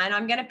winner. And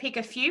I'm going to pick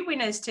a few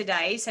winners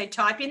today. So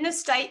type in the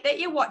state that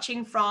you're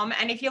watching from.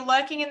 And if you're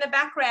lurking in the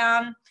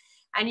background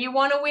and you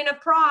want to win a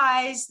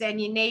prize, then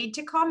you need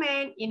to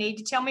comment. You need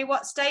to tell me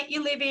what state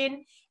you live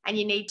in, and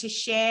you need to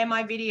share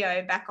my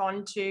video back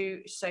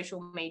onto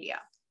social media.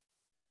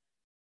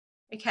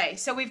 Okay,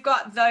 so we've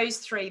got those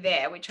three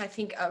there, which I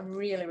think are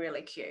really,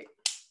 really cute.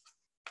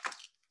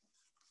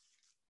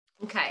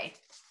 Okay,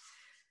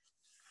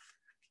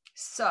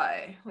 so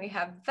we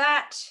have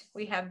that,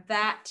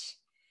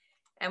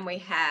 and we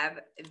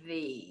have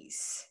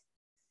these.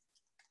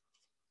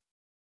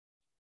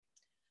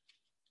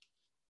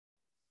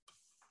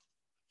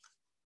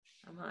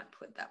 I might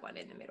put that one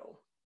in the middle.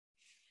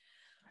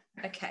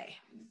 Okay,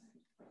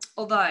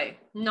 although,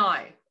 no,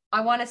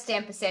 I want to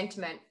stamp a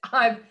sentiment.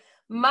 I've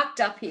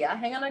mucked up here.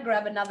 Hang on, I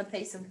grab another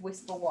piece of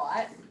Whisper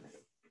White.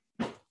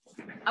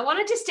 I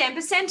wanted to stamp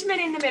a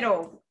sentiment in the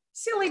middle.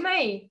 Silly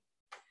me.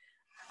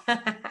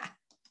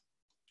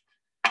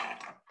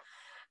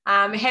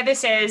 Heather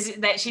says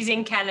that she's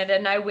in Canada,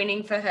 no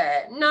winning for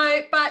her.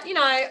 No, but, you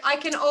know, I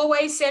can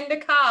always send a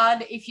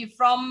card. If you're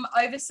from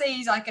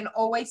overseas, I can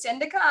always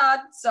send a card.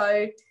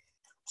 So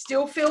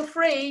still feel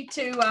free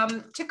to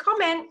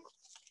comment.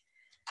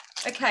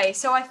 Okay,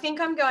 so I think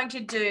I'm going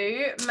to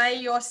do May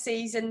Your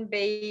Season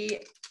Be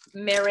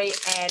Merry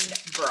and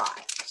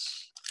Bright.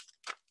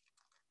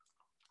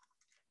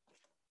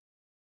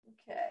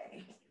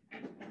 Okay.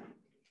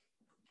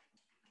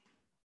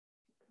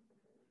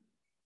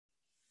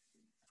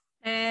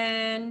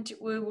 And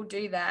we will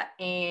do that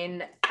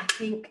in, I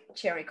think,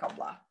 cherry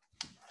cobbler.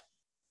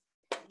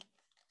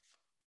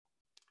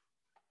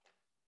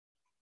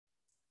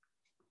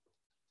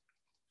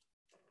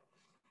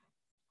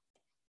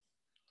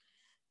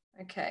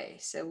 Okay,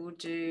 so we'll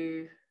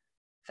do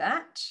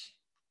that.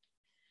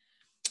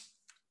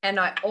 And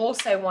I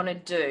also want to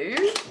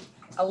do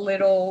a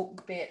little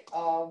bit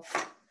of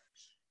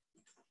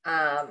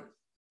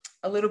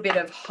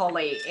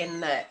holly in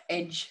the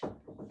edge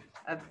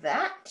of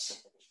that.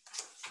 So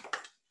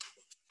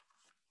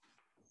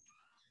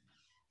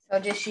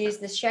I'll just use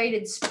the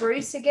shaded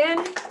spruce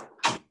again.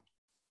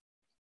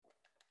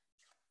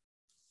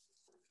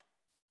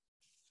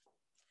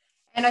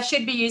 And I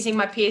should be using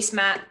my Pierce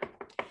mat.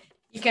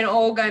 You can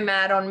all go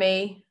mad on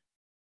me,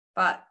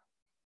 but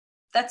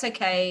that's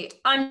okay.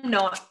 I'm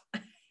not.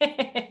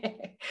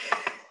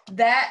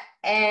 That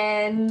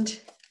and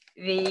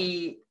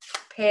the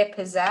Pear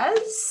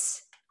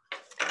Pizzazz.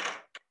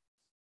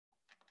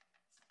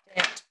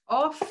 Get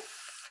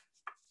off.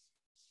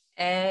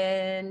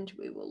 And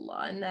we will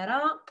line that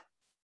up.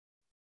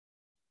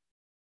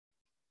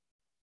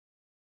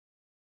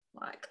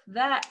 Like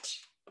that.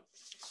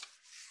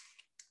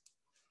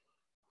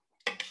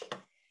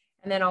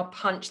 And then I'll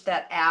punch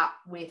that out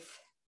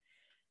with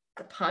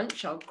the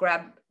punch. I'll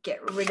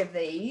get rid of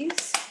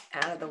these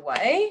out of the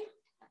way.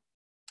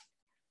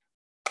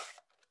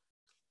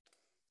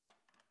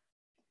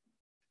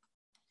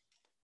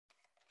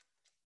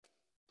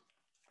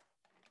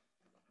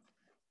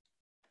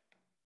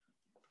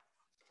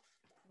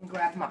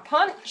 Grab my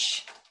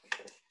punch.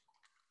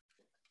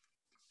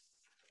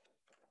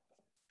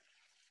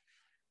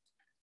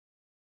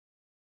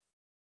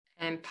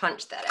 And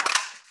punch that out.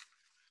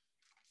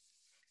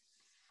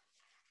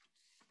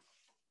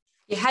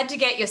 You had to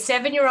get your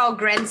 7-year-old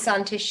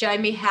grandson to show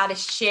me how to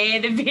share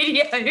the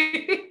video.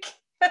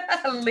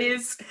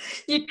 Liz,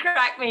 you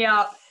crack me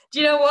up.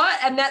 Do you know what?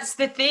 And that's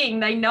the thing.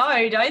 They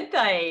know, don't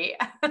they?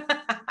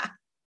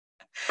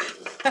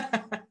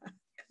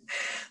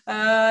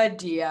 Oh,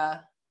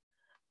 dear.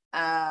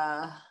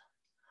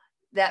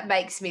 That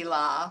makes me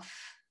laugh.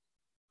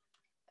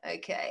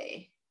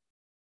 Okay.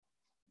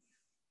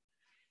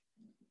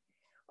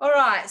 All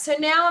right, so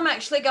now I'm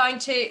actually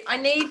I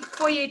need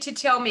for you to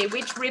tell me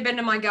which ribbon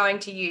am I going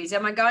to use.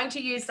 Am I going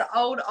to use the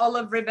old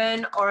olive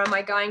ribbon or am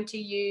I going to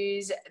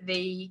use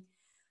the,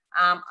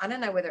 I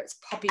don't know whether it's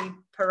Poppy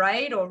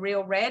Parade or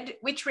Real Red,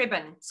 which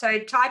ribbon? So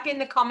type in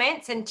the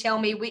comments and tell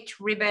me which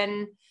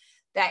ribbon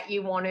that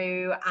you want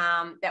to,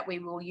 that we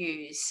will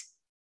use.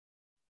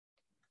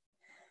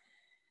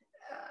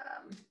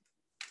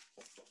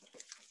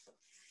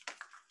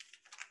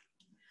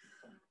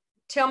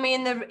 Tell me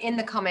in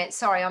the comments.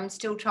 Sorry, I'm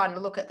still trying to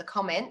look at the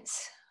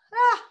comments.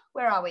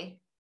 Where are we?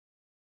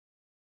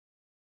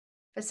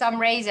 For some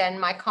reason,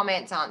 my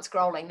comments aren't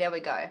scrolling. There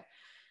we go.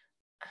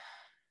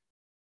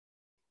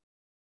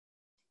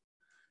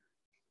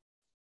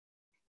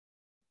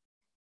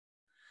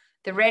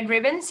 The red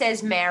ribbon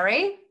says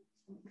Mary.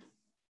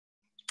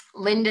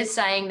 Linda's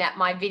saying that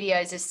my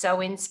videos are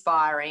so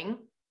inspiring.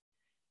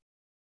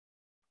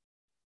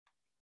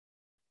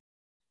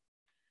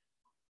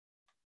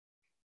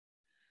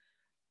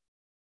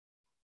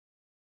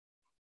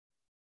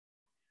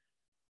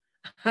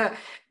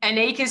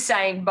 Anika's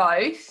saying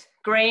both.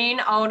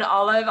 Green, old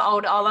olive,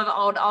 old olive,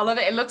 old olive.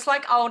 It looks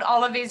like old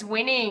olive is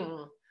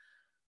winning.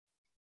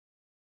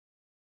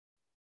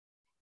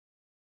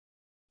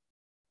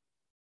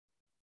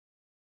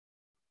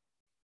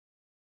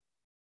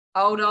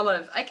 Old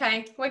olive.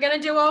 Okay, we're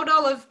going to do old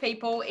olive,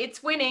 people.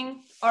 It's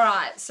winning. All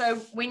right, so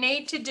we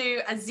need to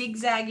do a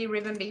zigzaggy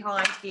ribbon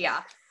behind here.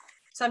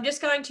 So I'm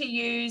just going to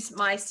use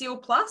my Seal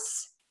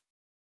Plus.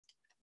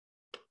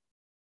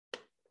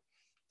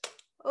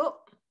 Oh.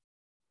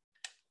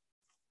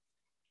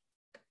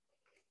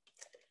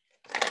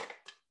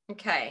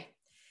 Okay,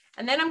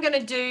 and then I'm going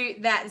to do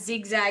that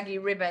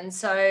zigzaggy ribbon.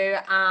 So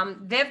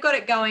they've got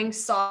it going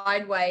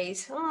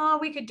sideways. Oh,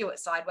 we could do it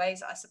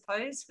sideways, I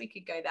suppose. We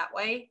could go that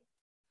way,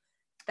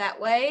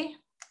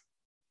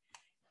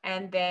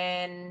 and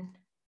then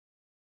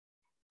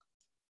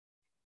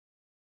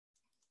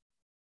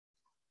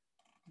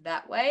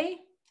that way,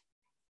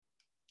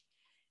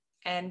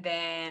 and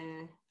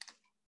then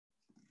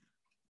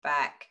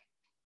back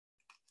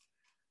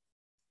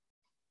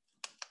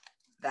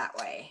that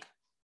way.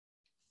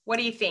 What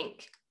do you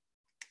think?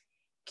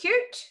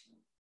 Cute?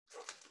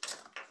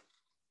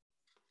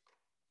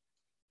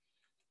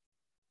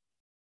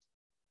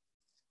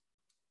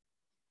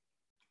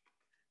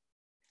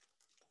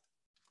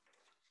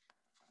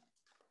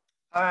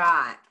 All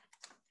right.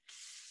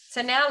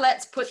 So now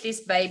let's put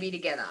this baby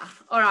together.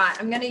 All right,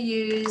 I'm going to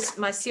use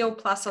my Seal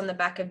Plus on the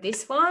back of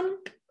this one.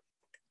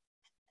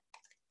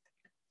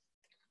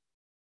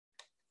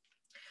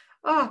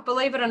 Oh,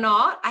 believe it or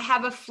not, I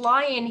have a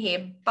fly in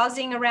here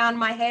buzzing around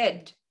my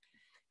head.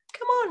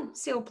 Come on,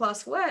 Seal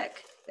Plus,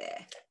 work.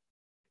 There.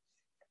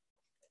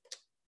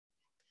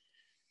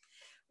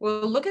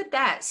 Well, look at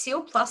that.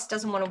 Seal Plus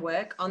doesn't want to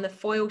work on the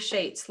foil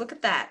sheets. Look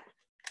at that.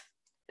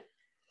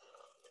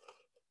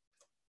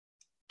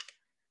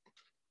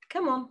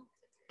 Come on.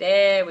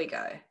 There we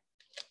go.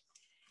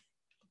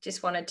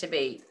 Just wanted to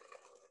be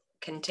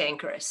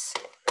cantankerous.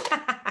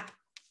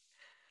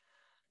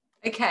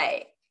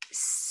 Okay,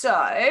 so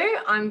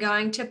I'm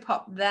going to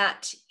pop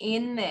that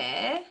in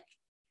there.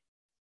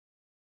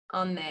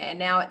 on there.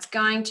 Now it's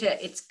going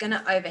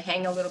to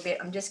overhang a little bit.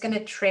 I'm just going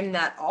to trim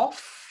that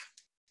off.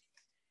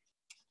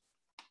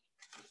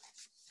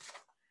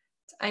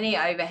 It's only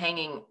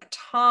overhanging a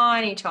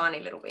tiny, tiny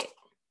little bit,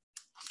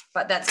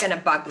 but that's going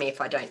to bug me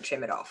if I don't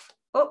trim it off.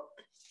 Oh,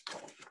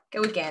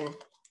 go again.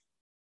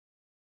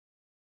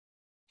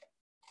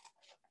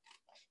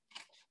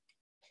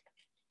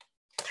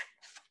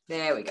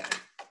 There we go.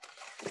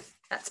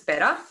 That's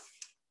better.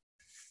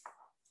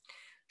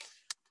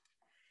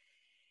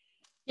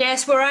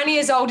 Yes, we're only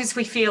as old as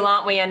we feel,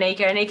 aren't we,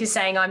 Anika? Anika's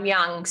saying I'm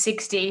young,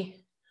 60.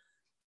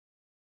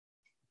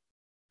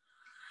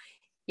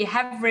 You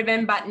have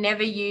ribbon but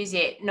never use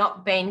it,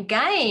 not been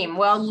game.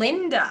 Well,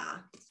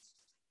 Linda,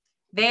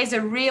 there's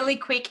a really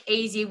quick,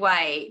 easy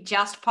way.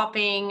 Just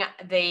popping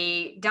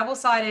the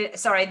double-sided,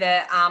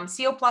 the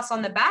Seal Plus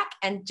on the back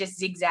and just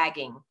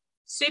zigzagging.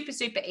 Super,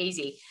 super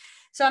easy.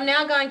 So I'm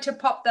now going to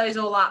pop those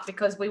all up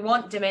because we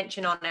want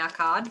dimension on our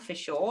card for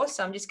sure.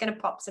 So I'm just going to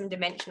pop some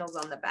dimensionals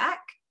on the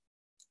back.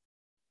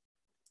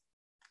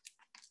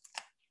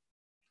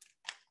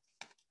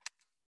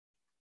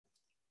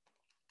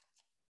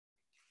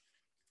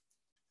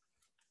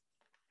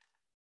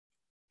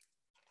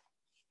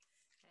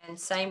 And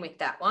same with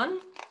that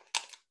one.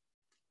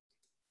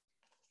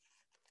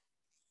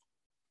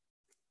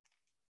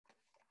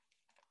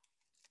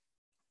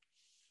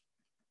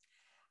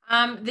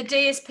 The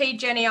DSP,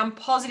 Jenny, I'm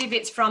positive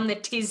it's from the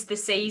 'Tis the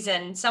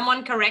Season.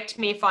 Someone correct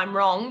me if I'm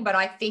wrong, but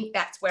I think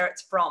that's where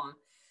it's from.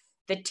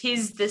 The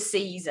 'Tis the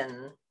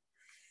Season.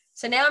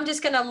 So now I'm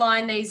just going to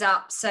line these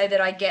up so that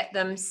I get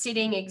them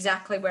sitting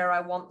exactly where I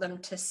want them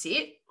to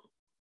sit.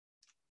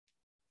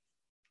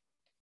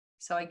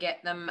 So I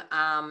get them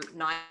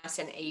nice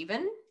and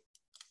even.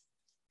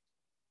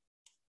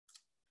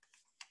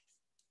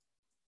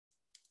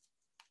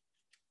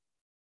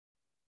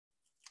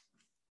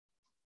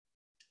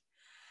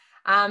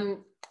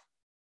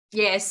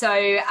 Yeah, so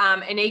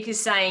Anika's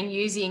saying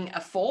using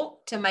a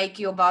fork to make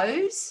your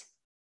bows.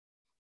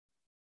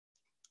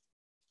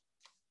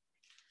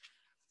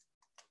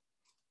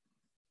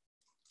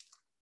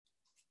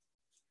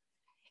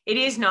 It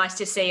is nice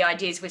to see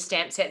ideas with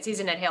stamp sets,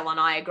 isn't it, Helen?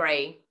 I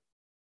agree.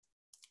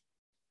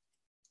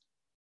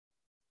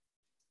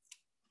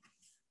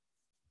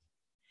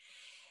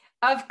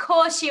 Of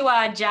course you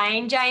are,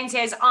 Jane. Jane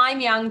says, I'm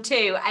young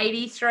too,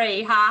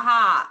 83. Ha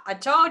ha. I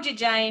told you,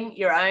 Jane,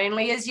 you're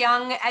only as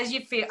young as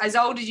you feel, as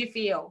old as you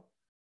feel.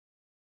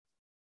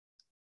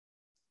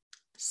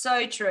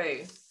 So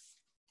true.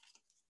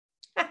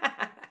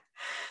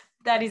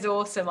 That is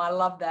awesome. I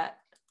love that.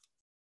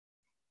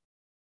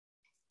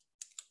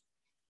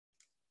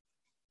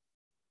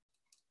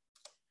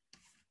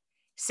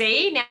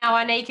 See, now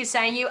Anika's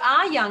saying you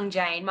are young,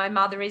 Jane. My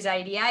mother is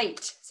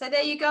 88. So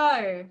there you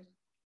go.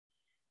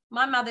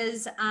 My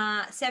mother's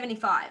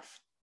 75.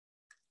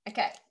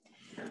 Okay,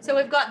 so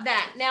we've got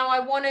that. Now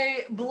I want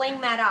to bling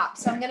that up.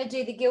 So I'm going to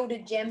do the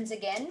gilded gems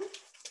again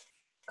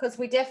because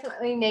we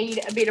definitely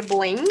need a bit of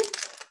bling.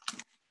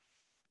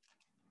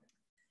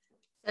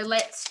 So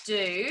let's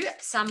do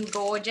some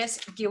gorgeous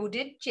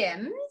gilded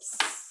gems.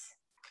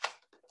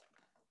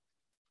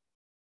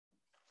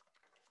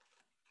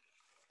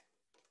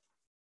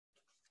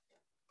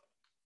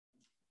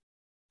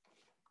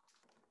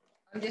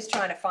 I'm just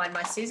trying to find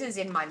my scissors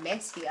in my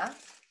mess here.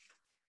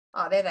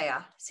 Oh, there they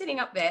are, sitting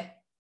up there.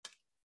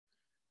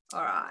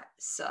 All right,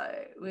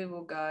 so we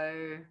will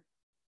go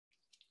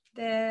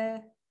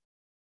there.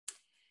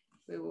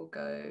 We will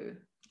go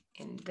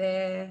in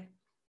there.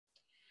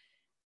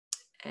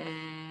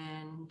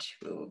 And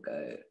we will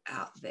go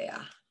out there.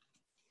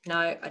 No,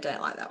 I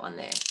don't like that one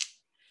there.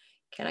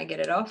 Can I get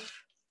it off?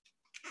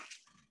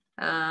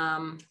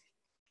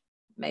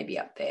 Maybe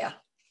up there.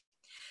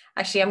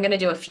 Actually, I'm going to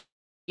do a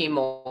few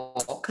more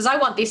because I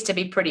want this to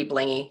be pretty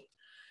blingy.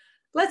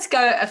 Let's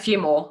go a few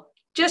more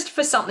just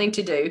for something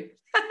to do.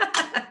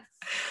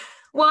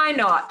 Why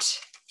not?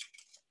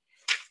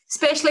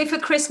 Especially for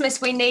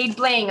Christmas, we need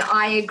bling.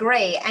 I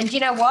agree. And you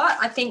know what?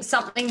 I think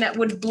something that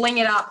would bling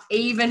it up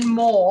even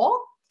more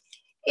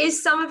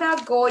is some of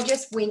our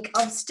gorgeous Wink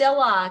of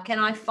Stella. Can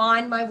I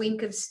find my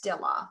Wink of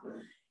Stella?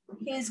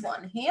 Here's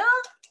one here.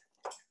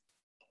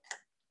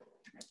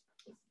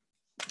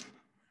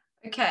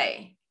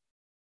 Okay.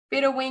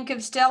 Bit of Wink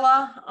of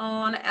Stella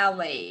on our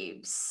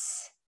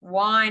leaves.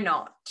 Why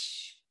not?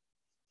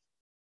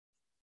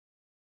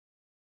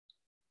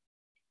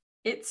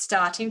 It's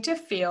starting to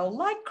feel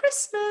like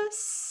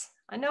Christmas.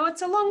 I know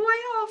it's a long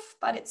way off,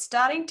 but it's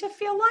starting to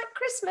feel like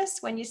Christmas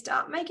when you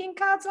start making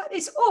cards like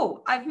this.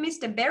 Oh, I've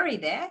missed a berry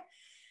there.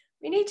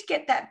 We need to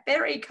get that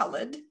berry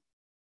coloured.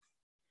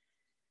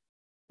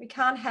 We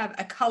can't have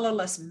a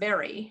colourless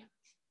berry.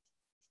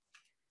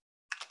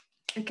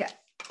 Okay.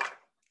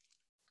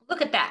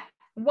 Look at that.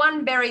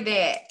 One berry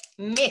there.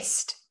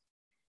 Missed.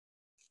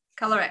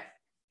 Colour it.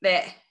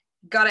 There.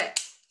 Got it.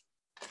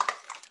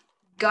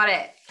 Got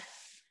it.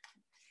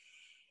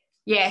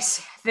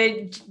 Yes,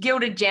 the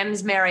gilded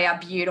gems, Mary, are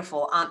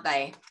beautiful, aren't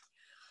they?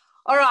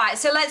 All right,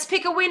 so let's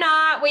pick a winner.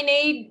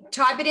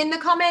 Type it in the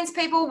comments,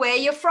 people, where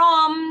you're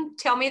from.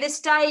 Tell me the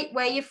state,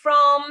 where you're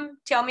from.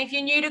 Tell me if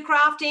you're new to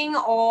crafting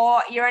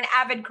or you're an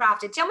avid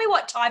crafter. Tell me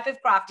what type of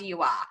crafter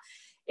you are.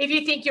 If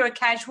you think you're a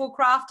casual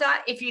crafter,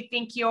 if you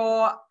think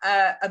you're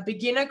a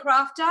beginner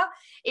crafter,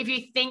 if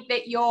you think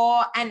that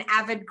you're an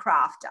avid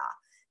crafter.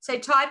 So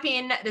type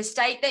in the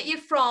state that you're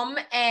from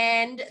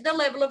and the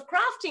level of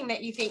crafting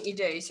that you think you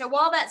do. So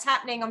while that's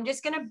happening, I'm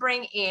just going to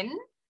bring in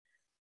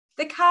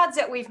the cards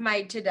that we've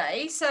made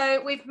today.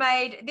 So we've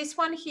made this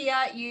one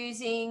here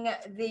using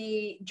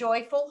the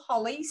Joyful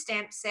Holly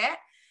stamp set.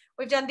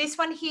 We've done this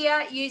one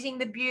here using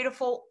the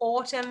beautiful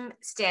Autumn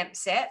stamp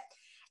set.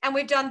 And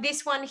we've done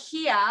this one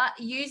here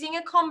using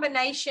a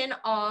combination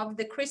of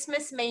the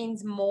Christmas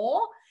Means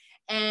More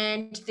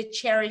and the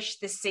Cherish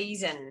the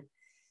Season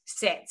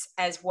sets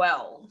as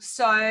well.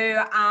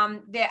 So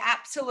they're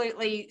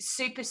absolutely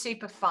super,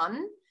 super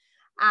fun.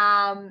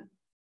 Okay,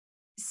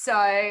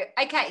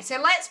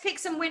 so let's pick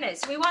some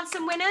winners. We want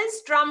some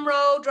winners. Drum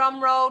roll, drum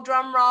roll,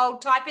 drum roll.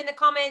 Type in the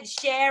comments,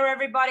 share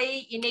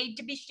everybody. You need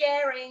to be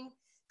sharing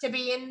to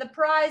be in the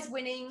prize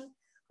winning.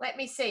 Let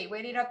me see,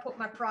 where did I put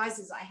my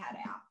prizes I had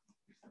out?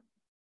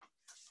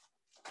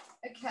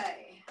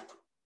 Okay,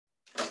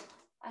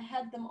 I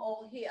had them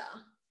all here.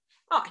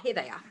 Oh, here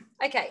they are.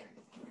 Okay.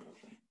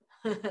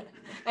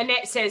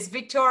 Annette says,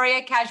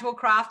 Victoria, casual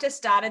crafter,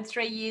 started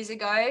 3 years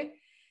ago.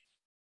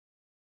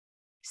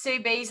 Sue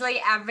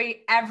Beasley,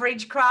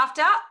 average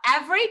crafter.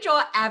 Average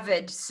or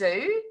avid,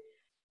 Sue?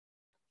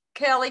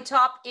 Curly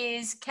Top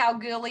is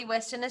Kalgoorlie,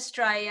 Western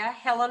Australia.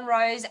 Helen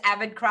Rose,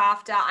 avid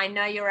crafter. I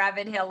know you're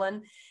avid,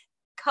 Helen.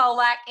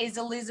 Colac is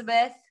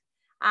Elizabeth.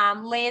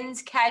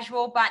 Lynn's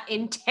casual but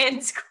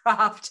intense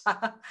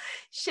crafter.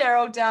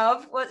 Cheryl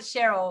Dove. What's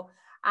Cheryl?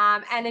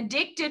 An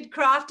addicted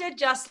crafter,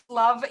 just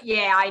love.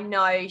 Yeah, I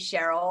know,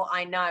 Cheryl.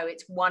 I know.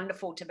 It's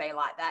wonderful to be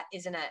like that,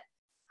 isn't it?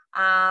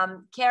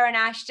 Karen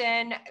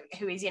Ashton,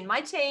 who is in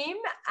my team,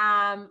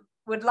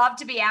 would love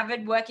to be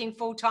avid. Working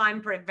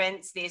full-time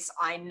prevents this.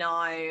 I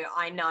know,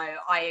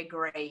 I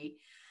agree.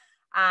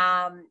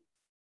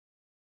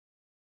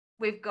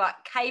 We've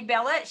got Kay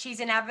Bellett. She's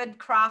an avid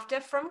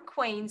crafter from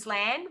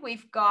Queensland.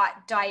 We've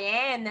got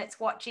Diane that's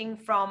watching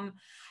from,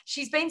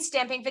 she's been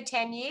stamping for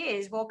 10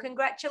 years. Well,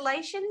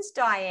 congratulations,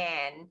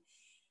 Diane.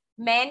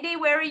 Mandy,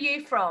 where are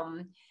you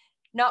from?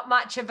 Not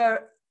much of a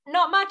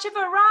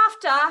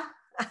rafter.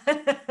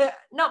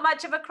 Not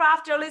much of a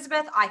crafter,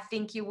 Elizabeth. I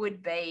think you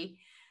would be.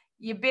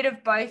 You're a bit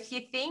of both,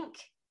 you think?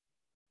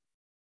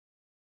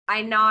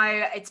 I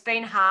know it's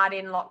been hard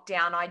in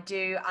lockdown. I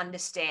do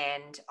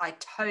understand. I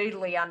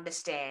totally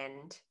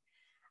understand.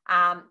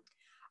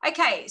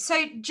 Okay,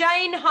 so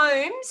Jane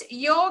Holmes,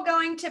 you're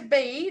going to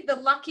be the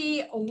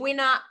lucky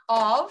winner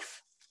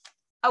of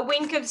a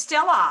Wink of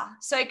Stella.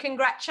 So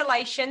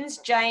congratulations,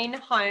 Jane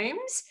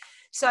Holmes.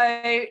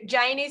 So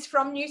Jane is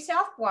from New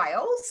South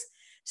Wales.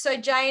 So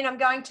Jane, I'm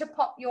going to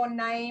pop your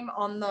name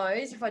on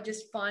those if I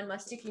just find my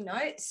sticky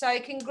note. So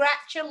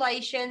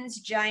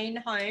congratulations,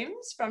 Jane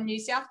Holmes from New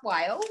South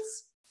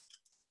Wales.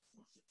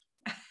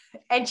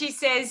 And she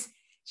says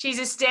she's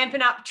a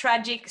Stampin' Up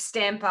tragic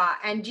stamper.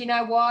 And you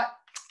know what?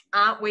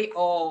 Aren't we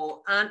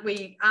all? Aren't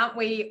we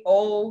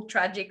all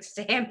tragic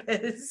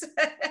stampers?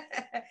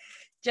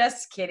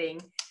 Just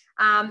kidding.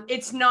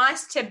 It's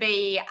nice to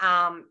be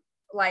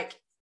like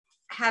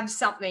have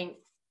something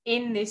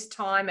in this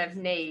time of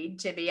need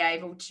to be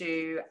able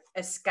to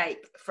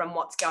escape from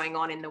what's going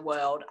on in the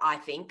world, I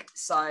think.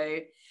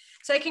 So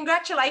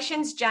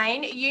congratulations,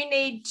 Jane. You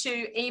need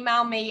to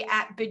email me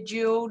at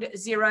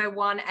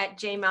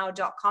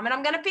bejeweled01@gmail.com and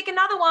I'm going to pick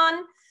another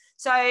one.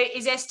 So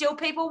is there still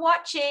people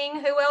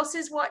watching? Who else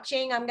is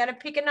watching? I'm going to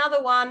pick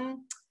another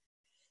one.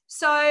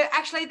 So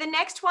actually the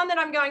next one that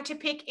I'm going to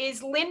pick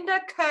is Linda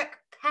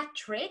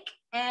Kirkpatrick,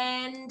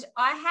 and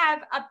I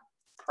have a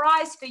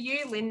prize for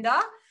you,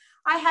 Linda.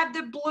 I have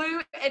the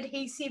blue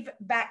adhesive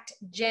backed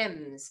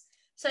gems.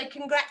 So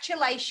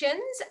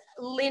congratulations,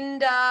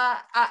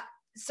 Linda.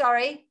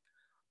 Sorry.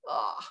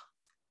 Oh,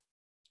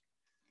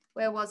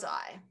 where was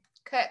I?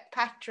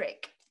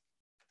 Kirkpatrick.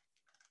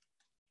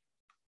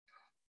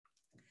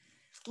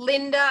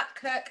 Linda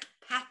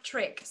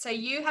Kirkpatrick. So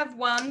you have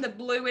won the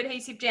blue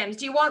adhesive gems.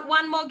 Do you want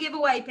one more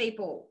giveaway,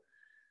 people?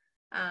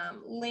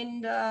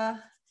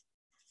 Linda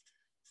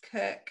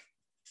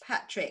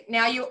Kirkpatrick.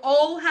 Now you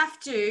all have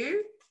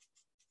to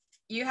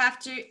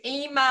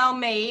email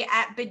me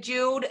at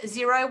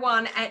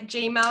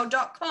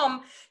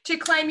bejeweled01@gmail.com to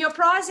claim your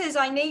prizes.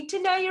 I need to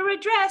know your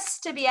address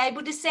to be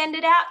able to send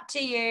it out to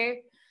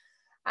you.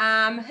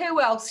 Who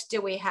else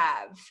do we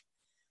have?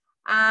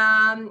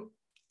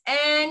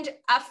 And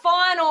a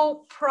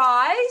final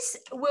prize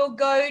will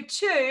go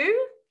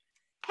to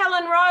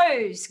Helen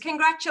Rose.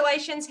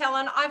 Congratulations,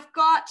 Helen. I've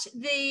got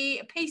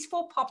the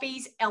Peaceful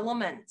Poppies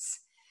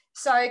Elements.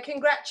 So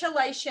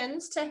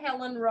congratulations to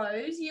Helen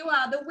Rose. You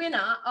are the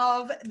winner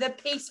of the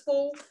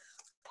Peaceful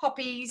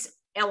Poppies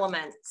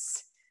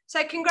Elements.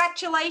 So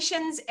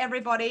congratulations,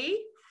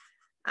 everybody.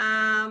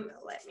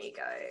 Let me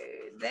go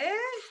there.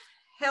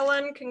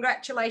 Helen,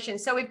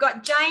 congratulations. So we've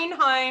got Jane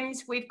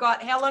Holmes, we've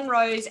got Helen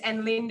Rose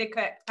and Linda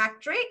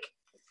Kirkpatrick,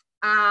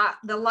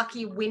 the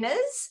lucky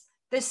winners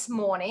this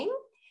morning.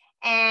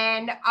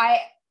 And I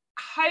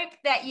hope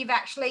that you've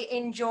actually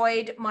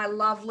enjoyed my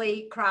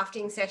lovely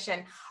crafting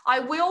session. I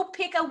will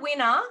pick a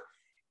winner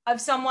of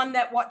someone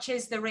that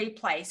watches the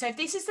replay. So if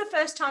this is the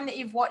first time that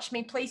you've watched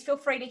me, please feel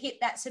free to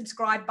hit that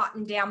subscribe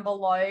button down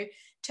below.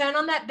 Turn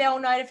on that bell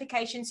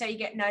notification so you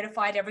get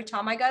notified every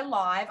time I go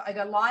live. I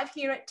go live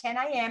here at 10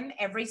 a.m.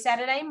 every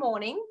Saturday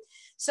morning.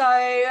 So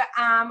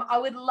I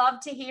would love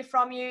to hear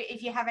from you.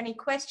 If you have any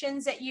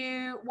questions that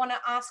you want to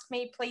ask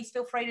me, please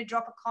feel free to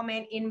drop a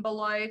comment in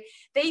below.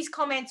 These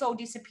comments all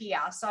disappear,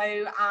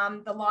 so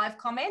the live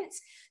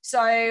comments.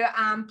 So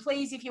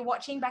please, if you're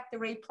watching back the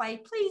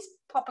replay, please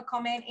pop a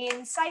comment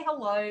in, say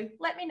hello,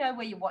 let me know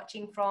where you're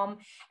watching from,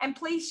 and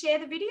please share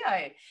the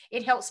video.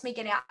 It helps me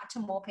get out to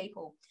more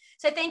people.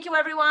 So thank you,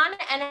 everyone,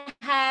 and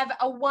have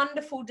a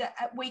wonderful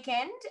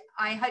weekend.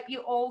 I hope you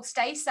all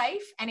stay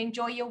safe and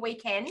enjoy your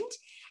weekend.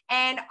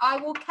 And I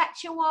will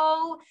catch you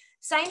all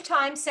same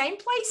time, same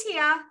place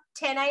here,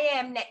 10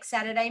 a.m. next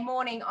Saturday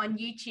morning on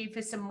YouTube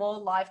for some more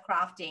live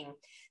crafting.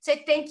 So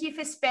thank you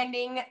for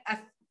spending an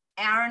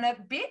hour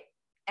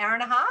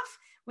and a half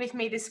with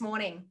me this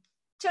morning.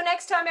 Till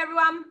next time,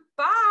 everyone.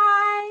 Bye.